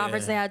conference, the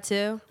conference they had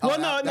too. Well,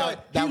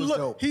 that was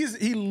dope.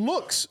 He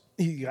looks.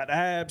 He got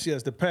abs. He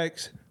has the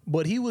pecs.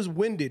 But he was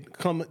winded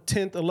come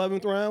 10th,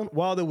 11th round.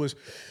 Wilder was...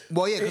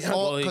 Well, yeah, because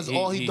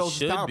all he those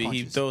power punches.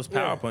 He throws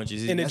power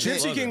punches. And the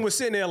Gypsy King was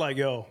sitting there like,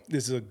 yo,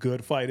 this is a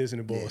good fight, isn't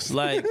it, boss?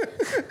 Like,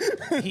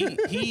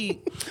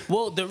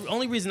 well, the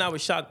only reason I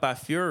was shocked by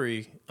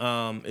Fury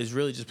is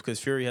really just because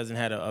Fury hasn't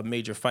had a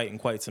major fight in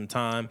quite some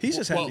time. He's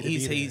just happy to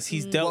be there.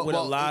 He's dealt with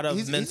a lot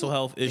of mental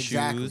health issues.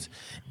 Exactly.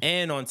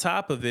 And on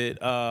top of it,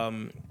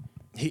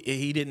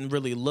 he didn't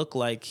really look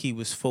like he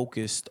was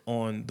focused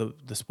on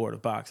the sport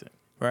of boxing.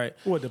 Right.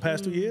 What, the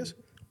past 2 years?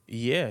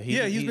 Yeah.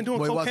 He's been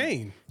doing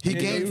cocaine. He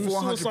gained was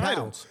 400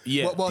 suicidal. pounds.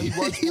 Yeah. Well, he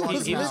was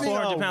 400 He was pounds.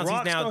 400 pounds. He's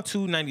Rockstar? now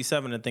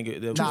 297, I think.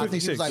 I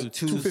think he was like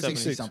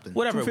 250 something.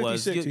 Whatever it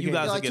was. 256 You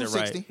guys will like get it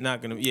 260. right.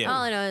 Not gonna. Yeah.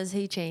 All I know is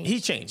he changed.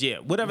 He changed. Yeah.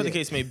 Whatever the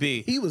case may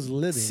be. He was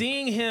living.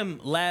 Seeing him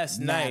last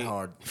night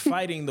hard.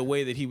 fighting the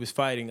way that he was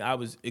fighting, I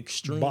was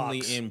extremely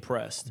Box.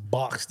 impressed.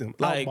 Boxed him.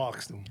 Like,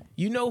 Outboxed him.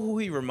 You know who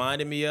he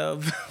reminded me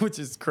of, which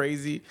is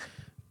crazy?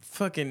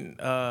 Fucking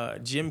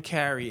Jim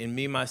Carrey and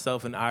Me,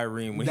 Myself, and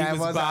Irene when he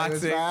was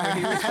boxing. When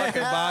he was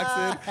fucking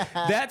boxing.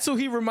 That's who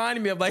he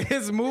reminded me of. Like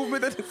his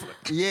movement.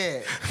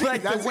 Yeah.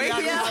 Like That's the way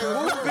exactly he how he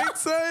was moving,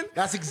 son.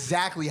 That's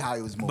exactly how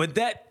he was moving.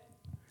 But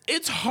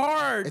it's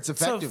hard. It's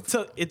effective.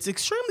 It's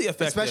extremely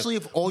effective. Especially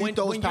if all you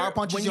throw is power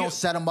punches, you don't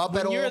set him up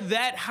at all. When you're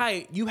that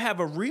height, you have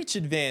a reach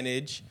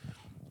advantage.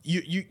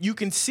 You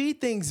can see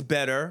things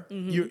better.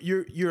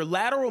 Mm-hmm. Your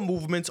lateral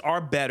movements are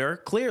better,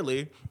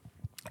 clearly.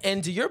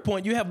 And to your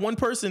point, you have one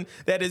person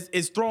that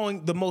is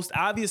throwing the most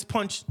obvious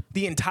punch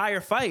the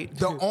entire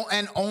fight.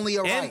 And only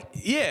a right.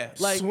 Yeah,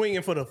 like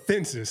swinging for the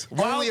fences.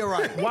 Only a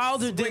right.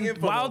 Wilder Swinging didn't.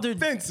 for the Wilder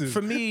fences.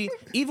 for me,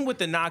 even with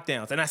the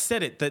knockdowns, and I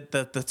said it.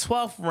 The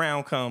 12th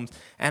round comes,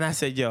 and I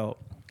said, "Yo,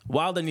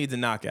 Wilder needs a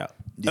knockout."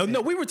 Oh,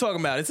 no, we were talking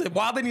about it. It said,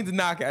 Wilder needs a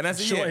knockout. And I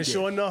said,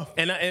 Sure enough.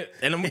 And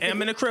I'm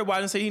in the crib.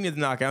 Wilder said he needs a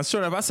knockout. And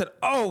sure enough, I said,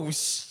 oh,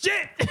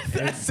 shit.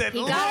 I said,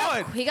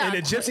 Lord. He got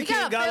And the Gypsy he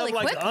King got fairly up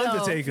like quick, the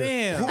Undertaker.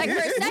 Damn. Like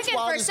Who's for a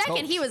Wilder's second,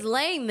 coach? he was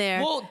laying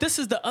there. Well, this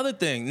is the other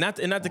thing. Not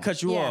to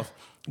cut you Yeah. off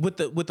with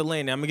the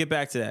lane. I'm gonna get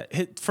back to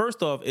that.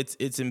 First off,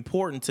 it's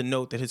important to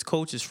note that his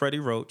coach is Freddie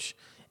Roach,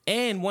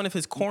 and one of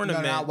his cornermen.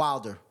 No, not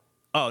Wilder.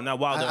 Oh, not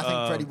Wilder. I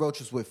think Freddie Roach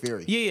was with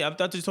Fury. Yeah, I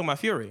thought you were talking about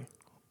Fury.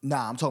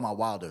 Nah, I'm talking about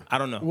Wilder. I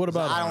don't know. What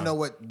about I him? don't know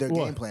what their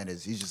What? game plan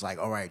is. He's just like,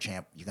 all right,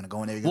 champ, you're gonna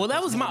go in there. Well,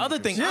 that was my other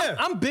thing. Yeah.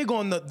 I'm big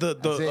on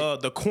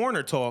the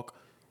corner talk.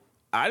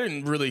 I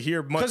didn't really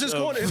hear much. Because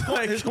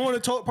his corner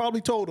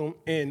probably told him,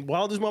 and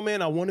Wilder's my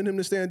man, I wanted him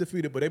to stand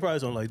undefeated, but they probably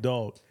don't like,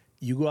 dog,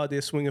 you go out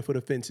there swinging for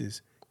the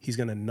fences, he's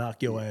going to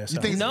knock your ass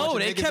out. think- No,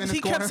 bunch of niggas in his he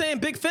kept corner? saying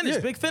big finish,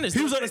 big finish.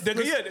 He was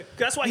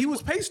that's why he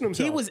was pacing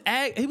himself. He was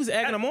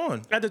egging him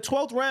on. At the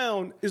 12th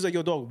round, it's like,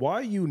 yo, dog, why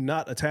are you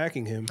not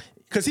attacking him?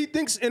 Because he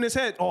thinks in his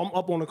head, oh, I'm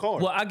up on the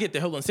card. Well, I get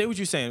that. Hold on. Say what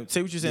you're saying.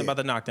 Say what you're saying about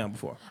the knockdown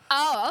before.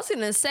 Oh, I was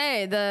gonna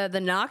say the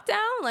knockdown,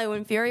 like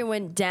when Fury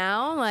went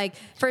down, like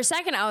for a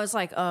second I was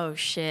like, oh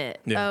shit,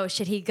 Yeah. oh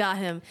shit, he got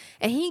him,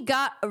 and he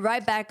got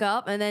right back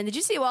up, and then did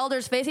you see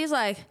Wilder's face? He's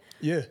like,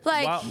 Yeah.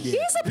 like Wow. he's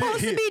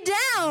supposed to be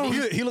down.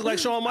 He looked like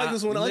Shawn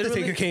Michaels when the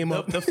Literally, Undertaker came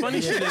up. The funny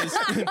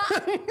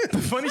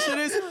shit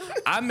is,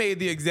 I made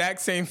the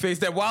exact same face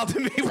that Wilder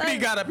made when he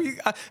got up.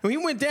 When he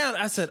went down,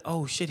 I said,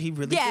 "Oh shit, he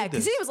really Yeah, did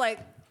because this." he was like,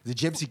 the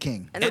Gypsy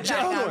King. and then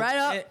Hold got on. right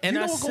up. And you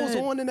know I what goes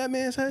said- on in that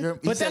man's head? He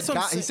But said that's what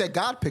I'm God, he saying. said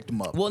God picked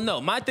him up. Well, no,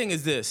 my thing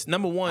is this.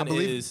 Number one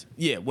believe is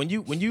when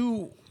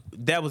you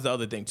that was the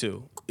other thing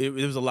too. It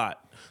was a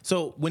lot.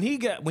 So when he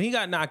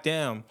got knocked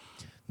down,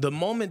 the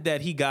moment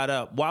that he got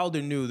up,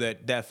 Wilder knew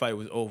that fight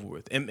was over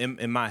with.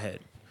 In my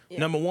head,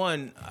 number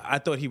one, I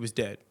thought he was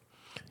dead.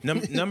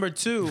 Number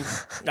two,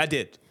 I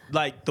did.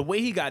 Like the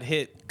way he got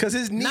hit, Because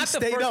his knee not the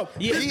stayed first- up.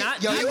 Yeah, he not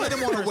hit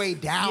him on the way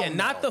down. Yeah,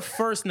 not the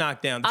first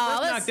knockdown. The Oh,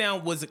 first let's-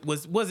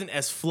 knockdown wasn't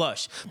as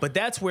flush, but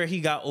that's where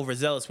he got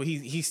overzealous. Where he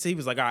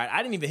was like, "All right,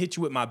 I didn't even hit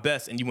you with my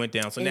best, and you went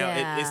down. So now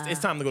Yeah. it's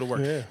time to go to work."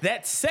 Yeah.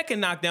 That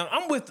second knockdown,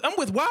 I'm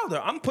with Wilder.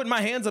 I'm putting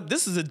my hands up.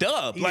 This is a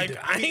dub. Like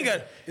I ain't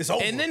got. It's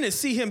over. And then to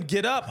see him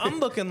get up,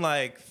 I'm looking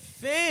like,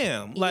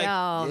 fam, like.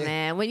 Yo,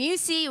 man, when you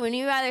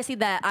either see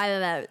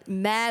that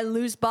mad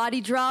loose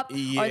body drop or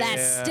Yeah. that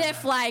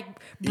stiff like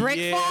brick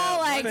Yeah, fall,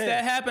 like once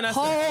that happened, I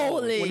said,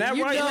 holy, when that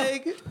you right know-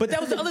 leg, But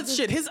that was the other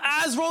shit. His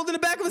eyes rolled in the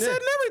back of his head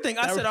and everything.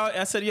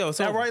 I said, yo,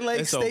 so that right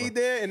leg it's stayed over.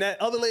 there, and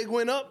that other leg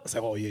went up. It's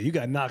like, oh yeah, you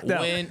got knocked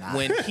out.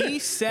 When he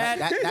sat,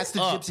 That's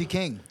the up, Gypsy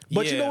King.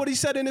 But you Yeah. know what he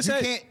said in his You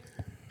head? can't.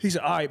 He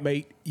said, "All right,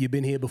 mate, you've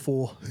been here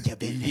before. You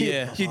been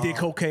here. Yeah. You did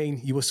cocaine.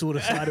 You were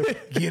suicidal.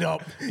 Get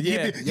up.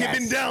 Yeah. You've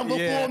been down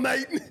before, Yeah.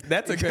 mate."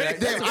 That's a good.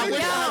 Damn, I wish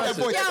I had that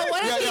voice.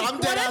 what if he, I'm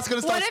dead ass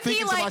gonna start what if he,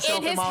 speaking to like,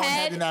 myself in my own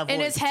head in that voice.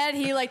 in his head,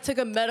 he like took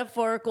a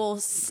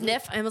metaphorical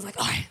sniff and was like,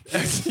 all right.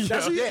 That's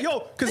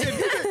what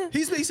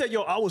because he said,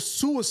 "Yo, I was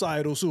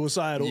suicidal.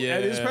 Yeah.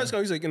 At his press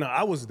conference, he's like,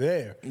 I was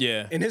there.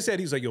 Yeah. In his head,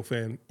 he's like, "Yo,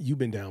 fam, you've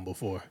been down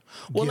before.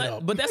 Well, Get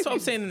up." but that's what I'm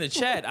saying in the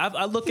chat.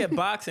 I look at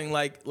boxing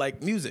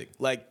like music.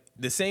 Like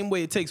the same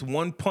way it takes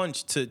one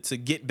punch to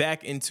get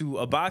back into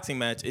a boxing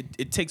match,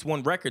 it takes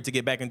one record to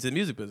get back into the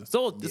music business.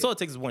 So that's all it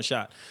takes is one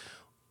shot.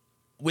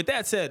 With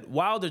that said,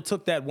 Wilder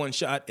took that one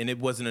shot and it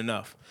wasn't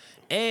enough.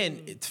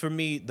 And for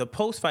me, the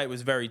post fight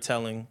was very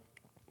telling.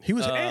 he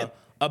was amped.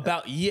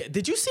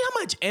 Did you see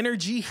how much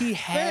energy he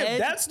had? Man,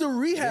 that's the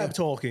rehab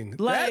talking.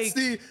 Like-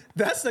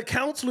 that's the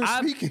counselor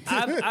speaking.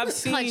 I've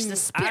seen Punch the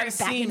spirit I've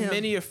back seen in him.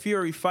 many of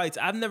Fury fights.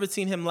 I've never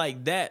seen him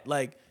like that.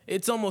 Like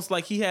it's almost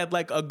like he had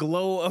like a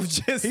glow of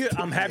just.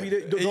 I'm happy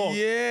to. Dog,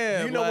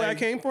 Yeah, you know where I like-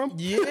 came from?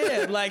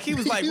 Yeah, like he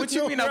was like, "What you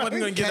know mean I wasn't where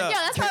gonna get I up?" Yeah,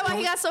 that's probably why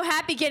he got so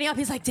happy getting up.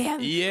 He's like, damn,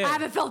 Yeah. I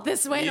haven't felt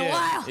this way in a Yeah,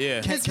 while. yeah.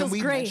 This Can feels we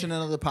great. mention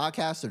another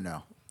podcast or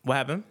no? What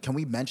happened? Can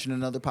we mention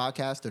another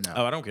podcast or no?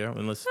 Oh, I don't care.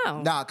 Unless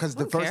Oh, Nah, because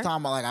the don't first care.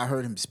 time I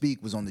heard him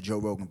speak was on the Joe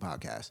Rogan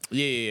podcast.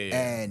 yeah.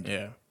 And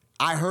yeah.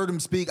 I heard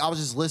him speak. I was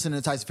just listening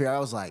to Tyson Fury. I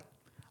was like,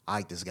 I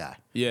like this guy.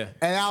 Yeah.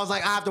 And I was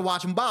like, I have to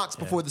watch him box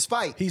before this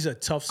fight. He's a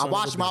tough son I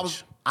watched of him. a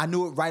bitch. I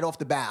knew it right off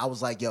the bat. I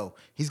was like, yo,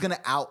 he's gonna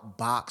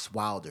outbox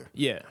Wilder.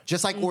 Yeah.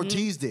 Just like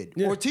Ortiz did.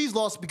 Yeah. Ortiz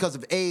lost because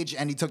of age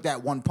and he took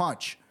that one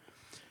punch.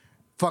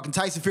 Fucking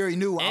Tyson Fury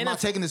knew I'm And not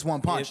if- taking this one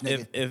punch,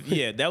 nigga.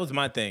 Yeah, that was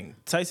my thing.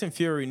 Tyson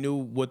Fury knew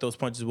what those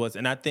punches was,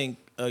 and I think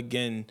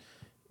again,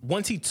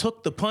 once he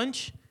took the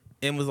punch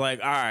and was like,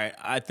 "All right,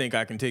 I think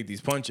I can take these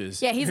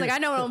punches." Yeah, he's like, I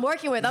know what I'm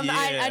working with. I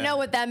Yeah. know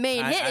what that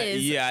main hit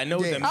is. Yeah, I know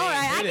what Yeah. that main All right,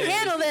 I hit can is.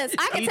 handle this.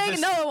 I can He take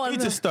just- another one. He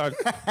just started.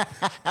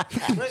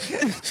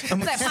 It's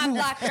like pop,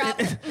 block, drop.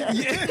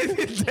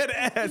 Dead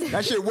ass.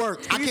 That shit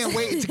worked. I can't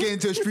wait to get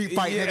into a street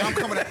fight, nigga. I'm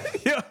coming.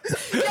 Yo,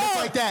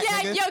 like that,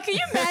 Yeah, nigga. yo, can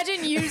you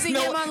imagine using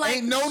No, him on like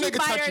ain't no Street nigga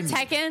Fighter or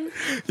touching me.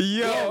 Tekken? Can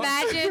you yo.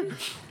 imagine?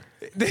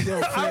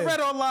 I read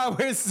online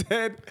where it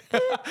said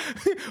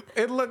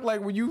it looked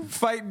like when you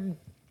fighting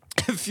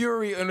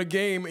Fury in a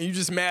game and you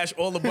just mash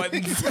all the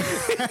buttons.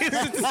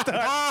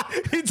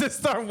 he just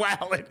start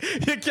wilding.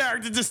 Your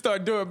character just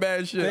start doing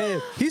bad shit.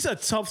 Man, he's a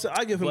tough.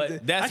 I give him.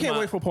 I can't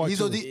wait for part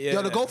two.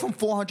 Yo, to go from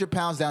 400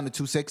 pounds down to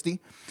 260.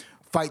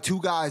 Fight two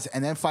guys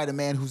and then fight a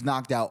man who's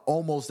knocked out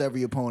almost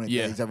every opponent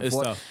that he's ever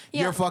fought. Tough.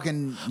 You're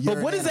fucking.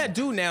 But what does that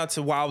do now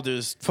to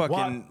Wilder's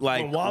fucking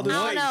Wilder's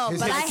I don't know, his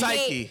but I psyche.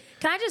 hate.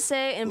 Can I just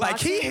say in Like,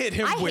 boxing, he hit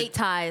him I with- hate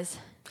ties.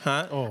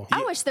 Huh? Oh.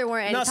 I wish there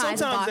weren't any Now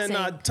ties in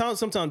boxing.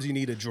 sometimes you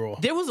need a draw.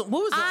 There was it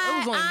was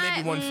only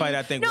maybe one fight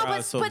I think No, where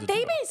I saw but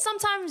they be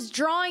sometimes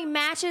drawing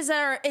matches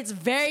that are it's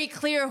very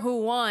clear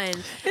who won, and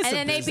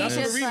then they be That's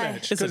just a like, rematch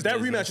It's a because that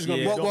business, rematch is going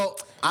to yeah. be. Well,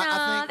 I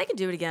nah, think they can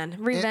do it again.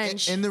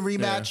 Revenge. in the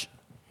rematch,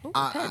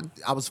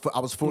 I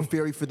was for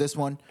Fury for this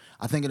one.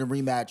 I think in the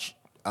rematch,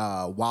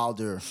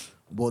 Wilder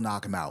will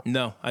knock him out.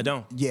 No, I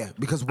don't. Yeah,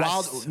 because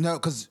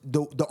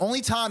the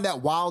only time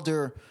that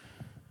Wilder,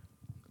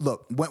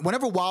 look,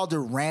 whenever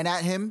Wilder ran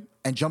at him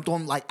and jumped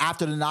on like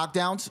after the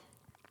knockdowns,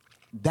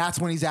 that's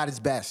when he's at his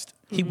best.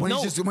 When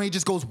he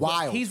just goes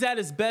wild. He's at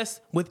his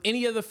best with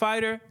any other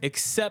fighter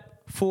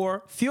except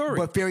for Fury.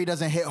 But Fury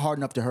doesn't hit hard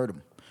enough to hurt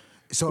him.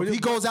 So if he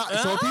goes out,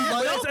 so if he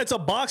But it's a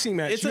boxing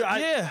match. It's You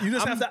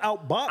just have to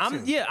outbox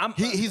him.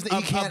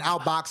 he can't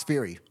outbox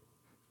Fury.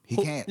 He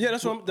can't. Yeah,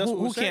 that's what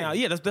who I'm saying. can't?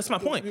 Yeah, that's my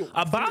point.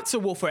 A boxer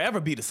will forever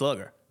be the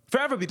slugger.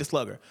 Forever be the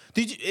slugger.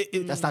 Did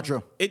you? That's not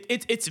true.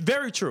 It's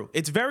very true.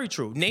 It's very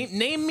true.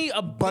 Name me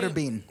a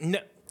Butterbean. No,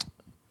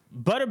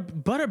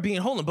 Butterbean.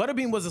 Hold on.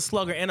 Butterbean was a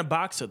slugger and a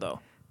boxer though.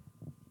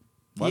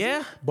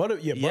 Yeah.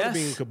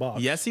 Butterbean could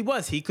box. Yes, he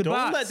was. He could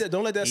box.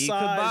 Don't let that He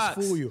size could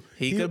box. fool you.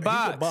 He could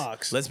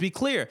box. Let's be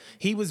clear.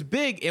 He was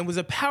big and was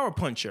a power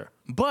puncher,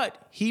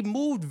 but he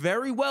moved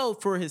very well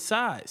for his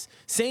size.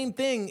 Same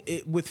thing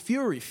with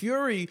Fury.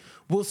 Fury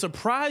will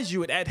surprise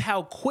you at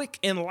how quick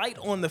and light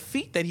on the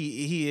feet that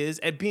he is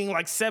at being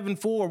like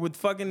 7'4" with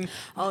fucking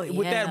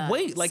with that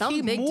weight. Like Some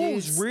he big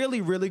moves dudes-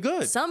 really, really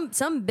good.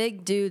 Some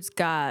big dudes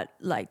got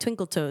like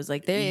twinkle toes,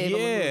 like they're able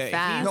to Yeah, move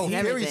fast. No, and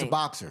Fury's a everything.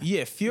 boxer.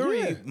 Yeah, Fury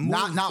Yeah.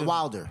 moves Not the-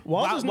 Wilder.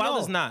 Wilder's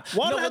not.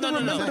 Wilder had to no.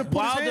 remember to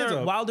put his hands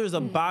up. Wilder's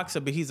a boxer,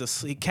 but he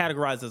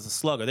categorized as a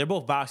slugger. They're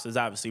both boxers,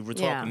 obviously. We're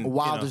Yeah. talking.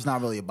 Wilder's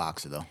not really a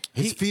boxer though.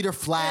 His feet are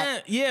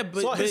flat. Yeah,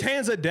 but So his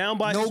hands are down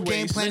by No his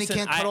game waist. plan. He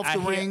can't cut off the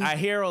ring. I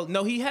hear.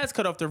 No, he has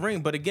cut off the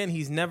ring, but again,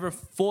 he's never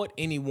fought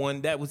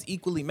anyone that was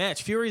equally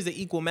matched. Fury is an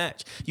equal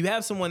match. You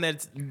have someone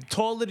that's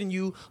taller than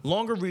you,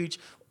 longer reach,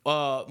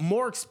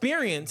 more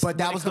experience. But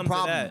that when it was the comes to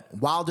problem. that.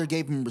 Wilder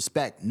gave him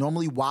respect.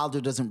 Normally, Wilder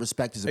doesn't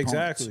respect his opponents.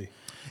 Exactly.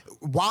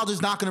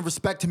 Wilder's not going to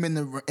respect him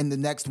in the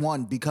next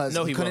one because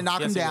No, he he couldn't will.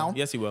 knock Yes, him he will. down.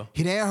 Yes, he will.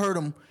 He didn't hurt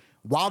him.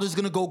 Wilder's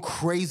going to go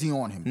crazy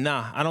on him.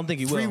 Nah, I don't think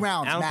he will. 3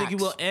 rounds I don't think he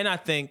max. will, and I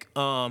think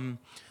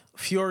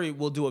Fury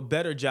will do a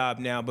better job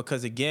now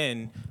because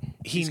again,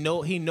 he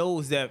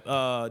knows that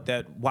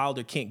that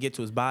Wilder can't get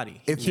to his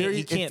body. If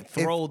He can't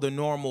throw the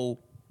normal.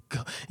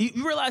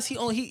 You realize he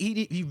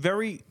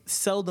very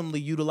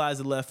seldomly utilized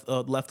the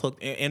left hook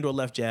and or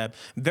left jab.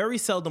 Very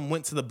seldom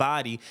went to the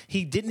body.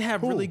 He didn't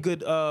have really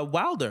good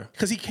Wilder.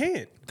 Because he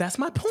can't. That's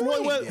my point.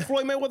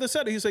 Floyd Mayweather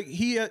said it. He's like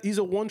he's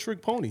a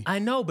one-trick pony. I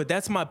know, but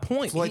that's my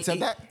point. Floyd said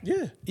that?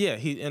 Yeah. Yeah,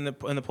 he in the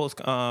post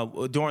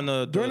during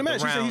the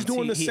match, he said he's rounds,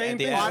 doing the same at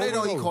the thing. Oh, I end- didn't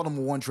know he called him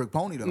a one-trick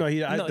pony though. No,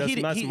 He's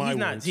my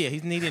not. words. Yeah, he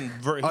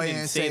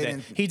didn't say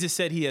that. He just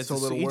said he has. So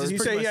little he words. just He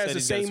pretty said much he has said the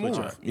he's same gonna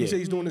switch move. up. He said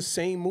he's doing the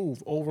same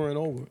move over and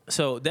over.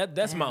 So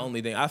that's my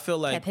only thing. I feel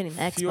like Kept hitting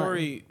the X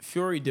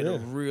Fury did a Yeah.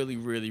 really,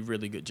 really,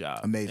 really good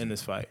job Amazing. in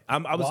this fight. I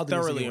was Wilder needs to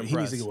thoroughly get- impressed. He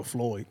needs to get with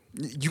Floyd.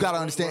 You got to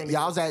understand.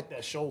 Yeah, I was at.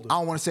 That shoulder. I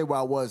don't want to say where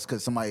I was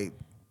because somebody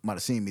might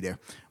have seen me there,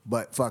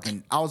 but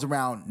fucking, I was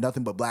around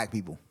nothing but black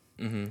people,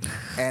 and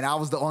I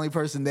was the only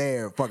person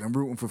there fucking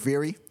rooting for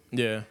Fury.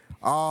 Yeah.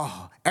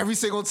 Oh, every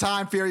single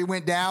time Fury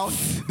went down,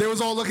 they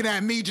was all looking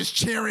at me, just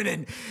cheering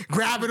and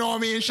grabbing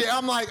on me and shit.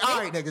 I'm like, all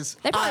right, niggas.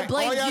 They probably all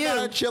blamed y'all you.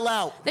 gotta chill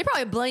out. They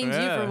probably blamed you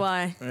for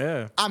why.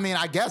 Yeah. I mean,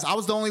 I guess I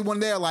was the only one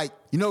there. Like,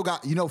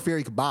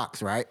 Fury could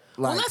box, right?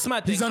 Like, Well, that's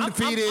my thing. He's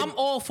undefeated. I'm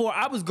all for.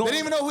 I was they going.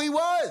 didn't even know who he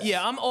was.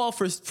 Yeah, I'm all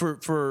for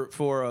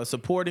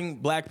supporting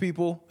black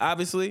people,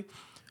 obviously,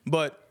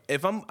 but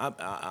if I'm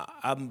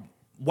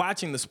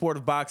watching the sport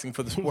of boxing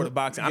for the sport of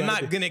boxing, I'm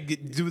not gonna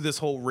do this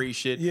whole race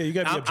shit. Yeah, you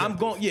gotta be I'm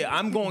going. objective. Yeah,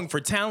 I'm going for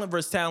talent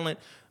versus talent.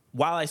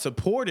 While I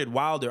supported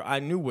Wilder, I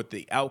knew what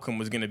the outcome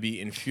was going to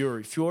be in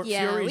Fury.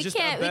 Yeah, Fury we is just a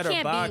can't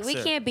better boxer. we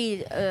can't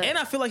be. And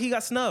I feel like he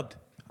got snubbed.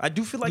 I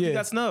do feel like he Yeah.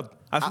 got snubbed.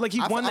 I feel like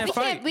he won that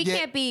fight. We Yeah,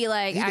 can't be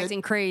like he did.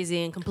 acting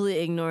crazy and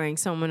completely ignoring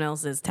someone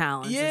else's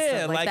talents. and Yeah,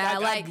 stuff like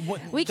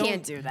that. We don't-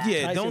 can't do that.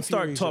 Yeah, Tyson don't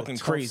start Fury's talking a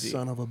tough crazy.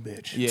 Son of a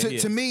bitch. Yeah,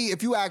 To me,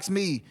 if you ask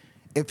me,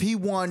 if he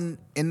won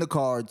in the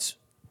cards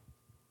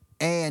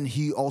and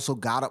he also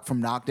got up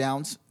from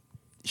knockdowns,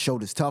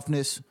 showed his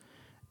toughness,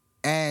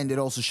 and it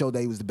also showed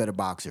that he was the better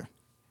boxer.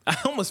 I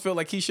almost feel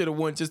like he should have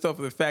won just off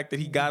of the fact that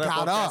he got up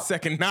off that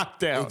second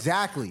knockdown.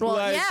 Exactly. Well,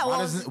 Like, yeah. why Well,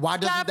 doesn't you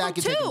got that up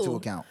get from taken into two.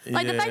 account?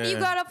 Like the fact that you Yeah.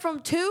 got up from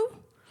 2.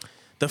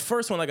 The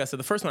first one, like I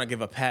said, I give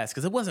a pass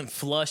because it wasn't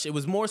flush. It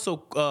was more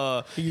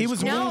so he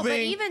was No, moving. but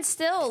even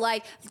still,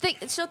 like,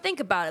 think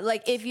about it.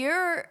 Like, if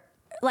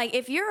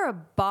you're a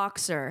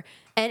boxer,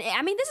 and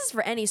I mean, this is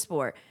for any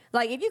sport.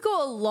 Like, if you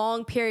go a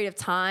long period of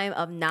time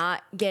of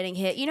not getting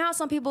hit, you know how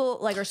some people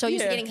like are so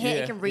used to getting hit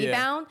and can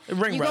rebound.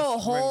 Ring you rust, go a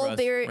whole ring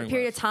period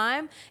rust. of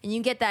time and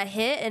you get that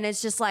hit, and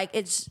it's just like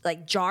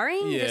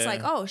jarring. Yeah. It's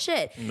like, oh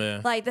shit.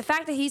 Yeah. Like the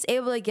fact that he's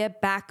able to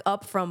get back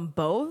up from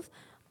both.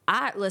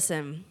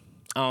 Listen.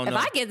 I don't If know.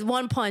 I get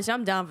one punch,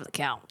 I'm down for the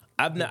count.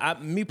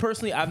 Me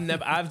personally,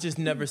 I've just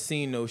never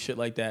seen no shit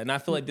like that, and I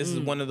feel like this is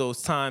one of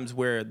those times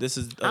where this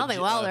is. I don't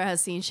think Wilder has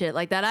seen shit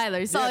like that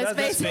either. You saw his that's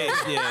face. his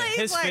face, yeah, He's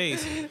his like-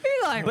 face. He's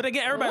like, But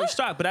again, everybody what? was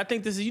shocked. But I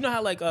think this is, you know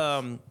how like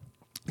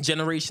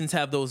generations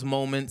have those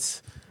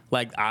moments,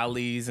 like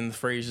Ali's and the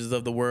Fraziers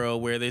of the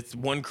world, where there's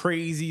one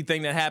crazy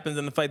thing that happens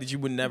in the fight that you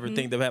would never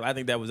think that happened. I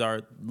think that was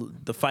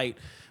the fight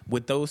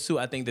with those two.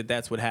 I think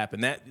that's what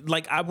happened. That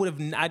like I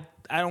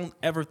don't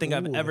ever think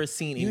I've ever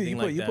seen anything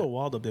like You that. put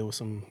Wilder up there with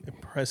some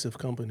impressive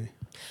company.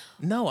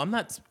 No, I'm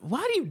not.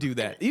 Why do you do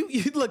that? You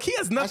look. He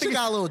has That nothing. shit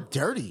got a little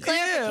dirty.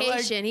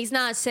 Clarification. He's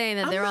not saying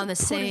that they're I'm on the not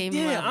putting- same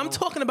Yeah, level. I'm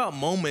talking about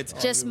moments.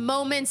 Just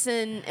moments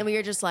and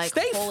we're just like,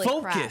 Stay holy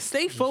focused. crap.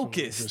 Stay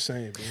focused. Just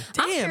saying, bro.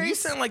 I'm Damn, you curious-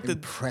 sound like the.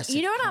 Impressive.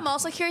 You know what I'm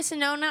also curious to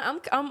know now?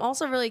 I'm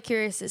also really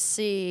curious to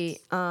see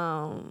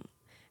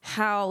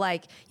how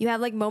like you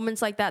have like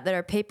moments like that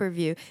are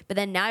pay-per-view, but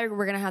then now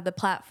we're gonna have the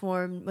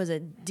platform, was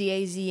it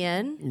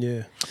DAZN?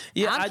 Yeah.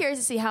 Yeah, I'm curious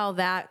to see how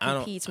that I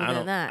competes don't,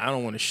 within that. I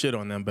don't want to shit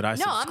on them, but I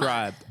No, I'm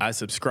not.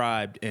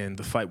 subscribed, and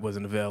the fight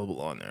wasn't available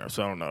on there,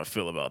 so I don't know how I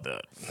feel about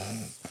that.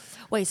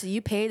 Wait, so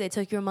you paid? They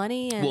took your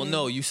money? And Well,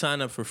 no, you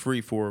sign up for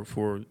free for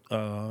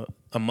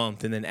a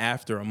month, and then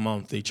after a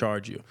month they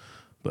charge you.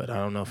 But I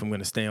don't know if I'm going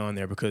to stay on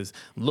there because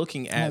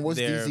looking at What's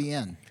their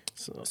DZN?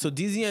 So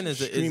DZN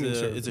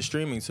is a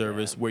streaming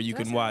service where you Did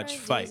I can say watch right?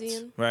 fights,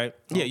 DZN? right?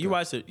 Yeah, you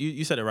watched it.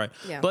 You said it right.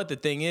 Yeah. But the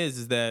thing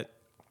is that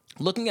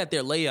looking at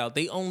their layout,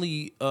 they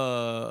only,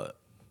 at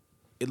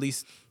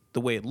least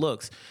the way it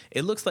looks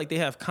like they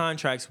have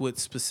contracts with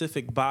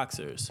specific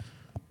boxers.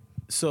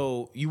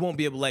 So you won't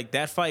be able, like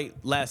that fight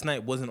last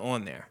night wasn't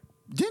on there.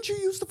 Didn't you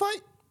used to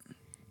fight?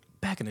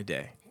 Back in the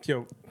day.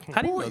 Yo,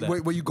 How do you know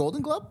that? Were you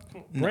Golden Glove?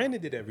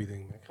 Brandon did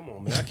everything, man. Come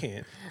on, man. I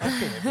can't.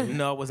 Man.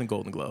 No, it wasn't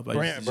Golden Glove. I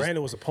used to just-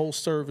 Brandon was a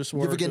post service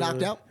worker. You ever get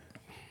knocked out?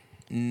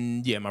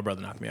 Yeah, my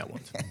brother knocked me out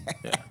once.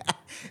 Yeah.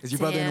 Is your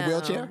brother in a Damn.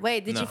 wheelchair?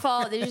 Wait, did No. you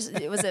fall? Was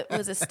it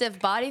a stiff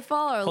body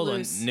fall or Hold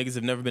loose? on, niggas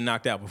have never been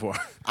knocked out before.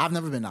 I've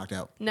never been knocked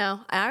out. No,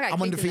 I got I'm kicked in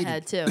the undefeated.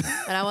 head too,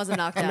 and I wasn't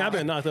knocked I mean, I've out.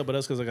 been knocked out, but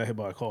that's because I got hit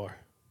by a car.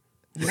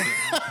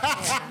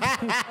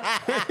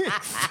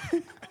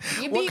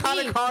 You What beat kind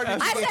me. of car did you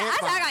I get said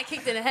hit by? I got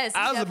kicked in the head. So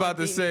I you was about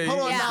to definitely beat say, me.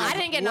 Hold on, Yeah, now, I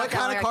didn't get what knocked out.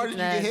 kind I of got car kicked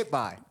did in you the get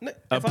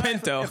head. hit by?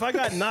 Pinto. If I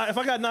got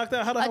knocked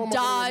out, how the hell A am I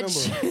gonna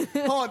Dodge.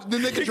 remember? Hold on, the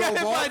nigga drove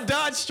off.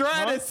 Dodge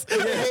Stratus. Did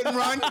it hit and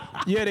run?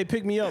 Yeah, they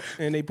picked me up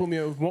and they put me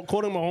up.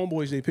 Quoting my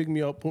homeboys, they picked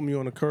me up, put me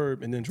on the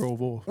curb, and then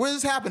drove off. Where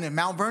is this happening?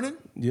 Mount Vernon?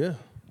 Yeah.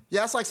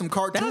 Yeah, that's like some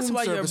cartoon That's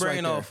why your service brain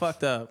right all there.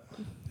 fucked up.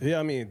 Yeah,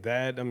 I mean,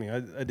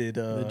 I did.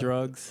 The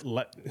drugs.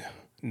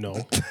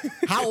 No.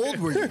 How old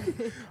were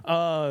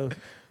you?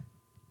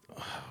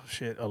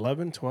 Shit,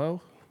 11,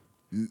 12?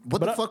 What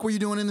the fuck were you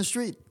doing in the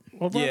street?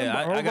 Well, Yeah,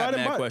 I got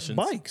riding mad questions.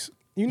 Bikes.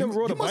 You never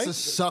rode You a must bike? have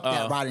sucked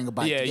at riding a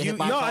bike. yeah, Did you you- hit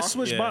by a No, car? I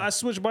switched. Yeah. I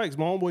switched bikes.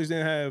 My homeboys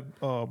didn't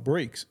have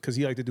brakes because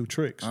he liked to do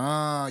tricks.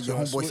 Ah,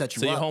 your So I homeboy set you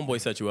So your up.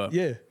 homeboy set you up.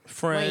 Yeah.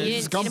 Friends. Wait,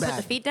 you didn't put the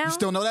Scumbag. feet down? You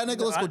still know that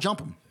nigga? Let's go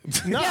jump him.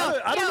 No,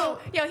 I don't know.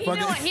 Yo, he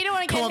didn't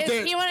want to Come up get there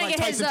his. He wanted to like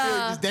get his. Tyson Fury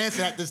just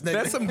dancing at this nigga.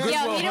 That's some good.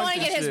 Yo, Will he didn't want to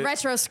Hunting get his shit.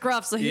 retro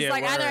scruff, so he's Yeah,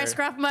 like, either I word.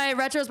 scruff my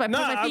retros by putting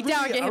my feet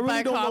down or get hit by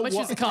a car. I'm gonna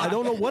choose the car. I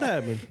don't know what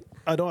happened.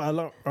 I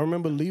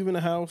remember leaving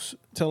the house,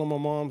 telling my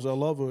moms I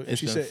love her, and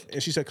she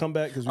said, "Come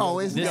back because Oh,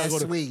 isn't that go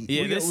to, sweet?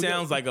 Yeah, we got- this we got-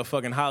 sounds like a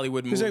fucking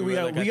Hollywood movie. He said,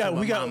 where, like, I told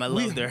my mom I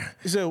loved her.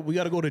 He said we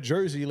got to go to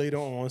Jersey later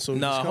on. So No,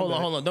 just come hold back.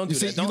 on. Don't You do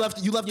see, that. you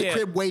Don't- left the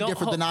crib way don't-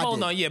 different than I Hold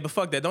did. on, yeah, but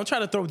fuck that. Don't try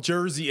to throw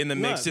Jersey in the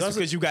mix Nah, just that's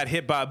because you got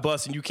hit by a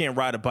bus and you can't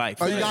ride a bike.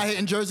 Oh, you got hit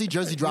in Jersey?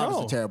 Jersey drivers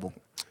No. are terrible.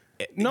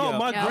 No, Yo,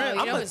 my Yo, grand.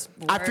 you know I'm what's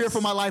I fear worse?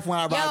 for my life when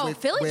I ride Yo, with,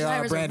 Philly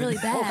drivers are Brandon.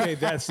 really bad. okay,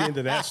 that's the end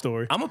of that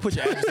story. I'm gonna put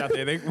your address out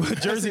there.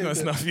 Jersey gonna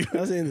snuff you.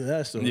 That's the end of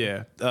that story.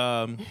 Yeah.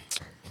 All right.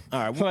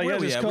 Like, Where yeah,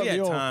 we just at? cut We me had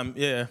off. time.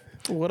 Yeah.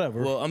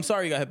 Whatever. Well, I'm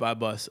sorry you got hit by a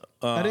bus.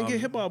 I didn't get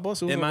hit by a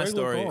bus. It was In a my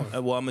regular story,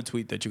 car. well, I'm gonna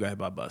tweet that you got hit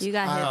by a bus. You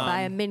got hit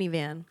by a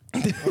minivan.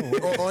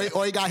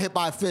 or he got hit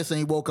by a fist and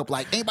he woke up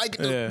like, anybody get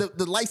Yeah.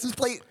 the license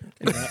plate?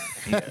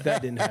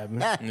 That didn't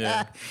happen.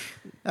 Yeah.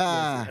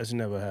 That's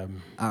never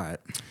happened. All right.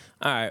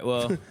 All right.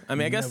 Well, I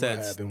mean, I guess Never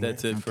that's happened,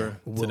 it man. for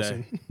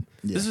Wilson. today.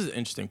 This was an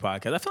interesting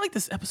podcast. I feel like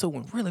this episode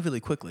went really, really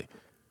quickly.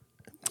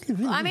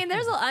 I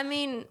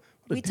mean,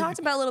 We talked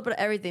about a little bit of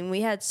everything.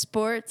 We had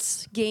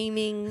sports,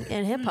 gaming,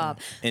 and hip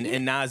hop. And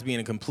Nas being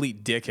a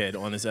complete dickhead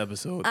on this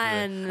episode.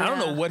 I today. I don't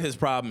know what his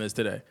problem is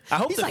today. I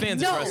hope He's the like,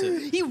 fans no, address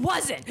it. he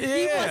wasn't.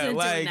 He Yeah, wasn't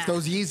like, doing that.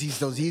 Those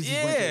Yeezys went to his Yeah,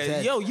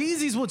 head. yo,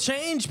 Yeezys will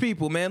change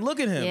people, man. Look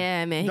at him.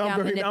 Yeah, man. He No, got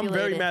I'm very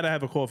manipulated. mad I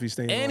have a coffee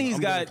stain. And on. he's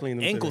I'm gonna got clean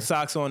them ankle today.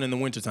 socks on in the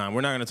wintertime.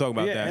 We're not going to talk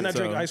about Yeah, that. and I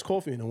drink so- iced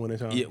coffee in the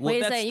wintertime. Yeah, well, Wait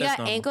a that's- second. You that's got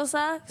normal. ankle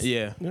socks?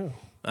 Yeah. Yeah.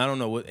 I don't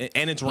know what,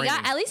 and it's raining.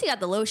 At least he got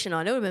the lotion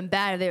on. It would have been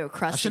bad if they were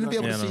crusty. I shouldn't be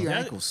able to Yeah, see no. your Yeah.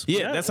 ankles.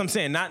 Yeah, that's what I'm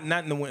saying. Not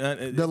in the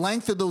winter. The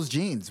length of those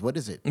jeans, what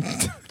is it?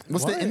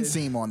 What's the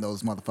inseam on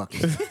those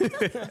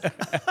motherfuckers?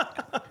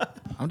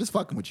 I'm just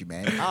fucking with you,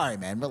 man. All right,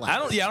 man, relax.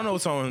 I don't know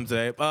what's on with him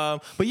today.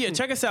 But yeah,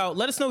 check us out.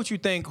 Let us know what you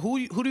think.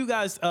 Who do you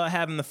guys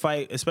have in the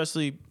fight,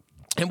 especially?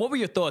 And what were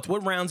your thoughts?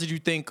 What rounds did you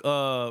think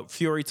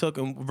Fury took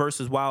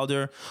versus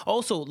Wilder?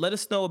 Also, let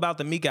us know about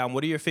the Meek album.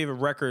 What are your favorite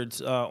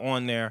records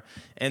on there?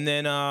 And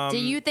then, Do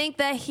you think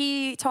that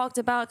he talked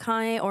about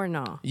Kanye or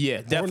no?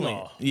 yeah, definitely.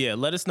 no. Yeah,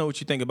 let us know what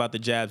you think about the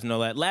jabs and all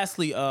that.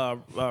 Lastly,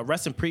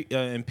 rest in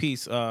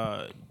peace,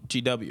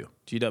 GW.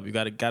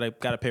 GW,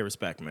 gotta pay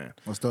respect, man.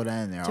 Let's throw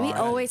that in there. Do we all right.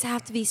 always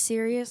have to be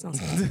serious? No.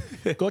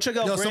 Go check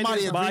out Yo,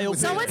 somebody Brandon's agreed bio. with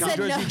me. Someone said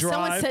no. Jersey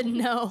Someone Drive. said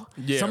no.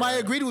 Yeah, Somebody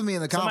right. agreed with me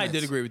in the comments. Somebody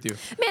did agree with you.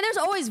 Man, there's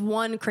always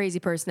one crazy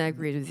person that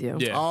agrees with you.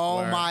 Yeah. Oh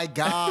Word. my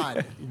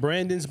God.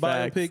 Brandon's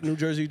Facts. biopic, New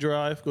Jersey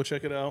Drive. Go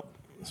check it out.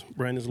 It's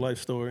Brandon's life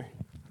story.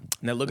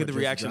 Now look at the Jersey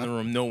reaction in Drive?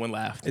 the room. No one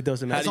laughed. It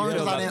doesn't How matter. do you As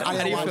feel long as about I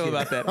that? didn't How do you feel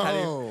watch about it. that? How do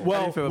you- Oh. how do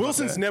Well, you feel about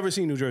Wilson's that? never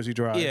seen New Jersey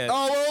Drive. Yeah.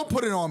 Oh, well,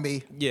 put it on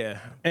me. Yeah.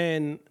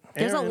 And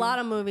There's a Aaron- lot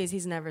of movies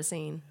he's never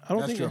seen. I don't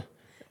That's think true.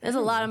 There's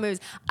a lot of movies.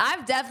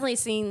 I've definitely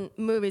seen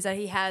movies that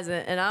he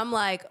hasn't, and I'm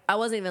like, I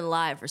wasn't even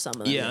live for some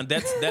of them. Yeah,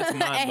 that's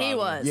my. And he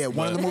was. Yeah,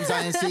 one of the movies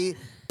I didn't see,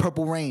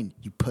 Purple Rain,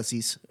 you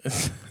pussies.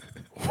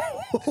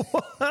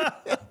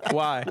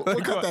 Why?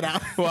 We'll cut that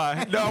out.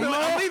 Why? No,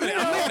 I'm leaving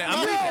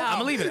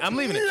it. I'm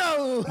leaving it.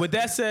 No. With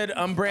that said,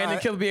 I'm Brandon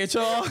Killer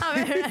BHR,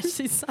 I mean,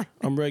 actually, sorry.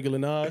 I'm regular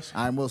Nas.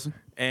 I'm Wilson.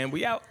 and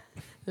we out.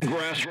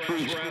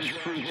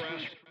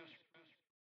 Grassroots.